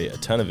took away a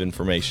ton of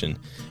information.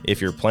 If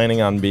you're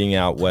planning on being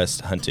out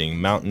west hunting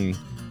mountain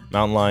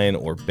lion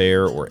or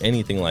bear or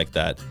anything like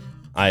that,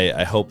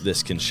 I hope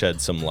this can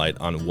shed some light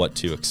on what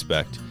to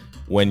expect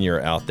when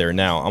you're out there.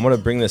 Now, I'm going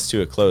to bring this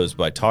to a close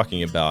by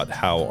talking about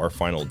how our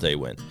final day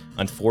went.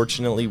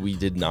 Unfortunately, we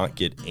did not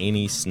get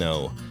any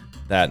snow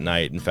that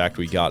night. In fact,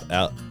 we got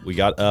up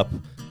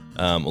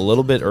a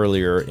little bit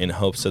earlier in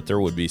hopes that there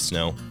would be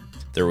snow.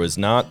 There was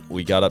not.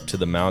 We got up to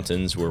the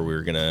mountains where we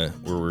were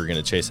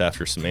gonna chase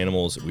after some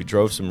animals. We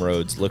drove some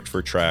roads, looked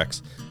for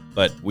tracks,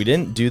 but we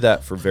didn't do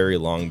that for very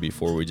long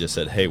before we just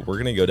said, hey, we're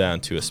gonna go down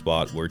to a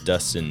spot where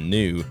Dustin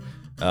knew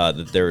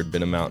that there had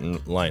been a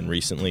mountain lion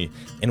recently,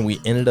 and we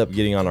ended up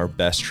getting on our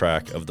best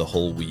track of the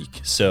whole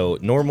week. So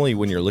normally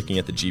when you're looking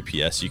at the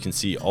GPS, you can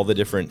see all the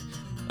different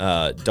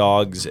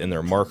dogs and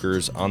their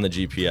markers on the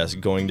GPS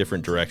going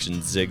different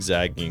directions,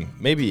 zigzagging,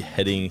 maybe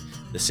heading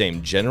the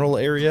same general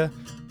area,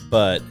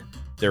 but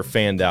they're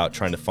fanned out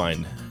trying to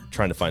find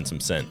some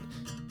scent.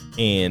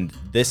 And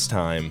this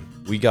time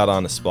we got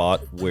on a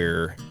spot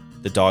where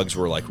the dogs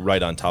were like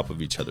right on top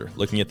of each other.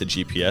 Looking at the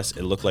GPS,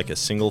 it looked like a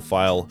single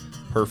file,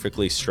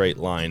 perfectly straight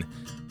line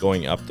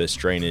going up this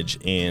drainage,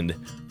 and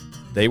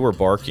they were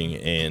barking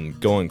and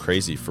going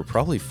crazy for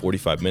probably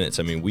 45 minutes.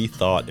 I mean, we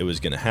thought it was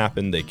going to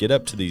happen. They get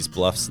up to these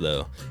bluffs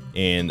though,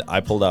 and I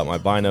pulled out my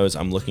binos.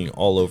 I'm looking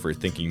all over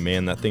thinking,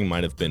 man, that thing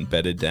might have been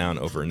bedded down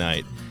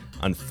overnight.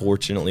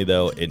 Unfortunately,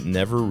 though, it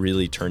never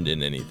really turned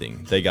into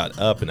anything. They got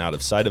up and out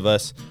of sight of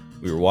us.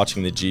 We were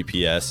watching the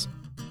GPS,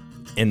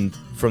 and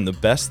from the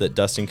best that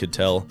Dustin could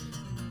tell,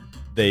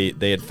 they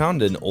had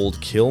found an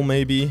old kill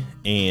maybe,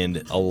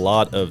 and a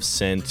lot of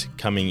scent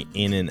coming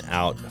in and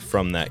out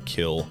from that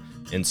kill.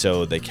 And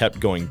so they kept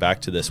going back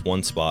to this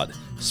one spot,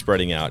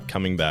 spreading out,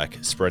 coming back,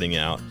 spreading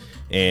out.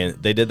 And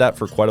they did that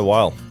for quite a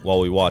while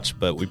we watched,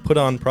 but we put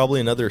on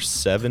probably another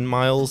 7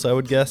 miles, I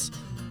would guess,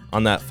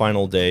 on that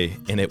final day,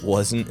 and it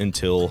wasn't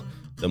until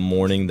the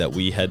morning that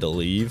we had to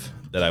leave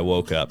that I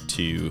woke up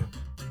to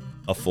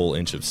a full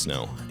inch of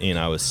snow, and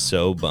I was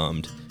so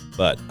bummed.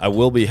 But I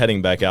will be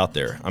heading back out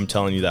there. I'm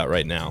telling you that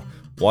right now.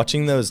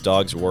 Watching those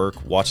dogs work,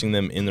 watching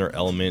them in their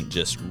element,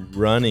 just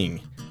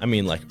running, I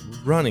mean like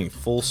running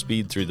full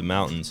speed through the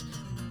mountains,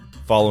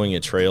 following a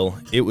trail,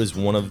 it was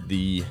one of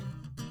the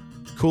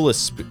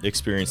coolest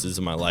experiences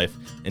of my life,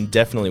 and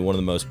definitely one of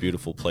the most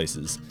beautiful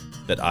places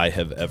that I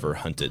have ever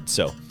hunted.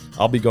 So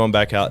I'll be going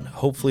back out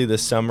hopefully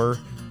this summer,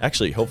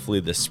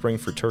 hopefully this spring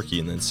for turkey,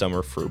 and then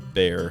summer for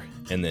bear,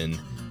 and then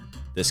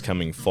this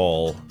coming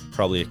fall,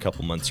 probably a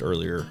couple months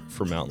earlier,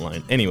 for mountain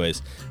lion.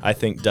 Anyways, I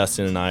think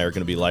Dustin and I are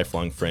going to be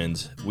lifelong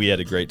friends. We had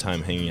a great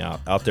time hanging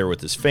out there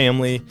with his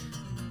family.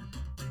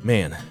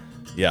 Man,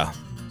 yeah,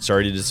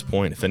 sorry to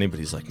disappoint. If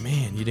anybody's like,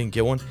 man, you didn't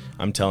get one,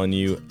 I'm telling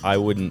you, I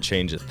wouldn't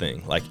change a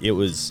thing. Like, it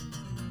was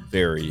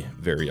very,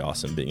 very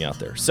awesome being out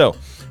there. So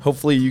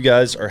hopefully you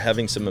guys are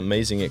having some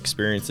amazing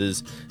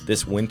experiences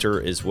this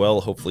winter as well.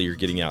 Hopefully you're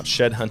getting out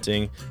shed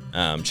hunting,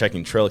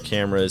 checking trail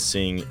cameras,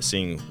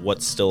 seeing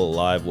what's still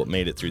alive, what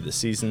made it through the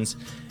seasons.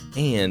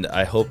 And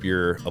I hope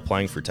you're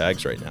applying for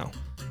tags right now.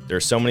 There are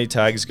so many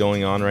tags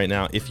going on right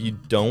now. If you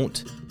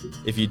don't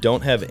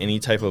have any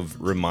type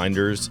of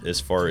reminders as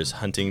far as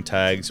hunting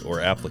tags or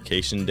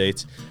application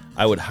dates,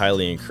 I would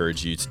highly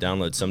encourage you to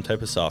download some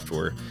type of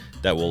software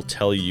that will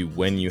tell you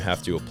when you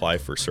have to apply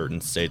for certain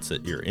states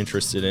that you're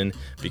interested in,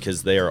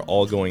 because they are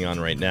all going on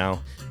right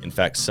now. In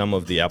fact, some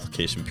of the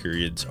application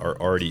periods are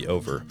already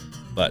over.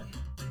 But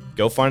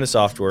go find a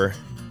software,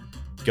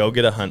 go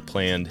get a hunt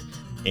planned,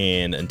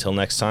 and until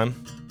next time,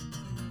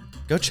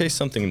 go chase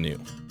something new.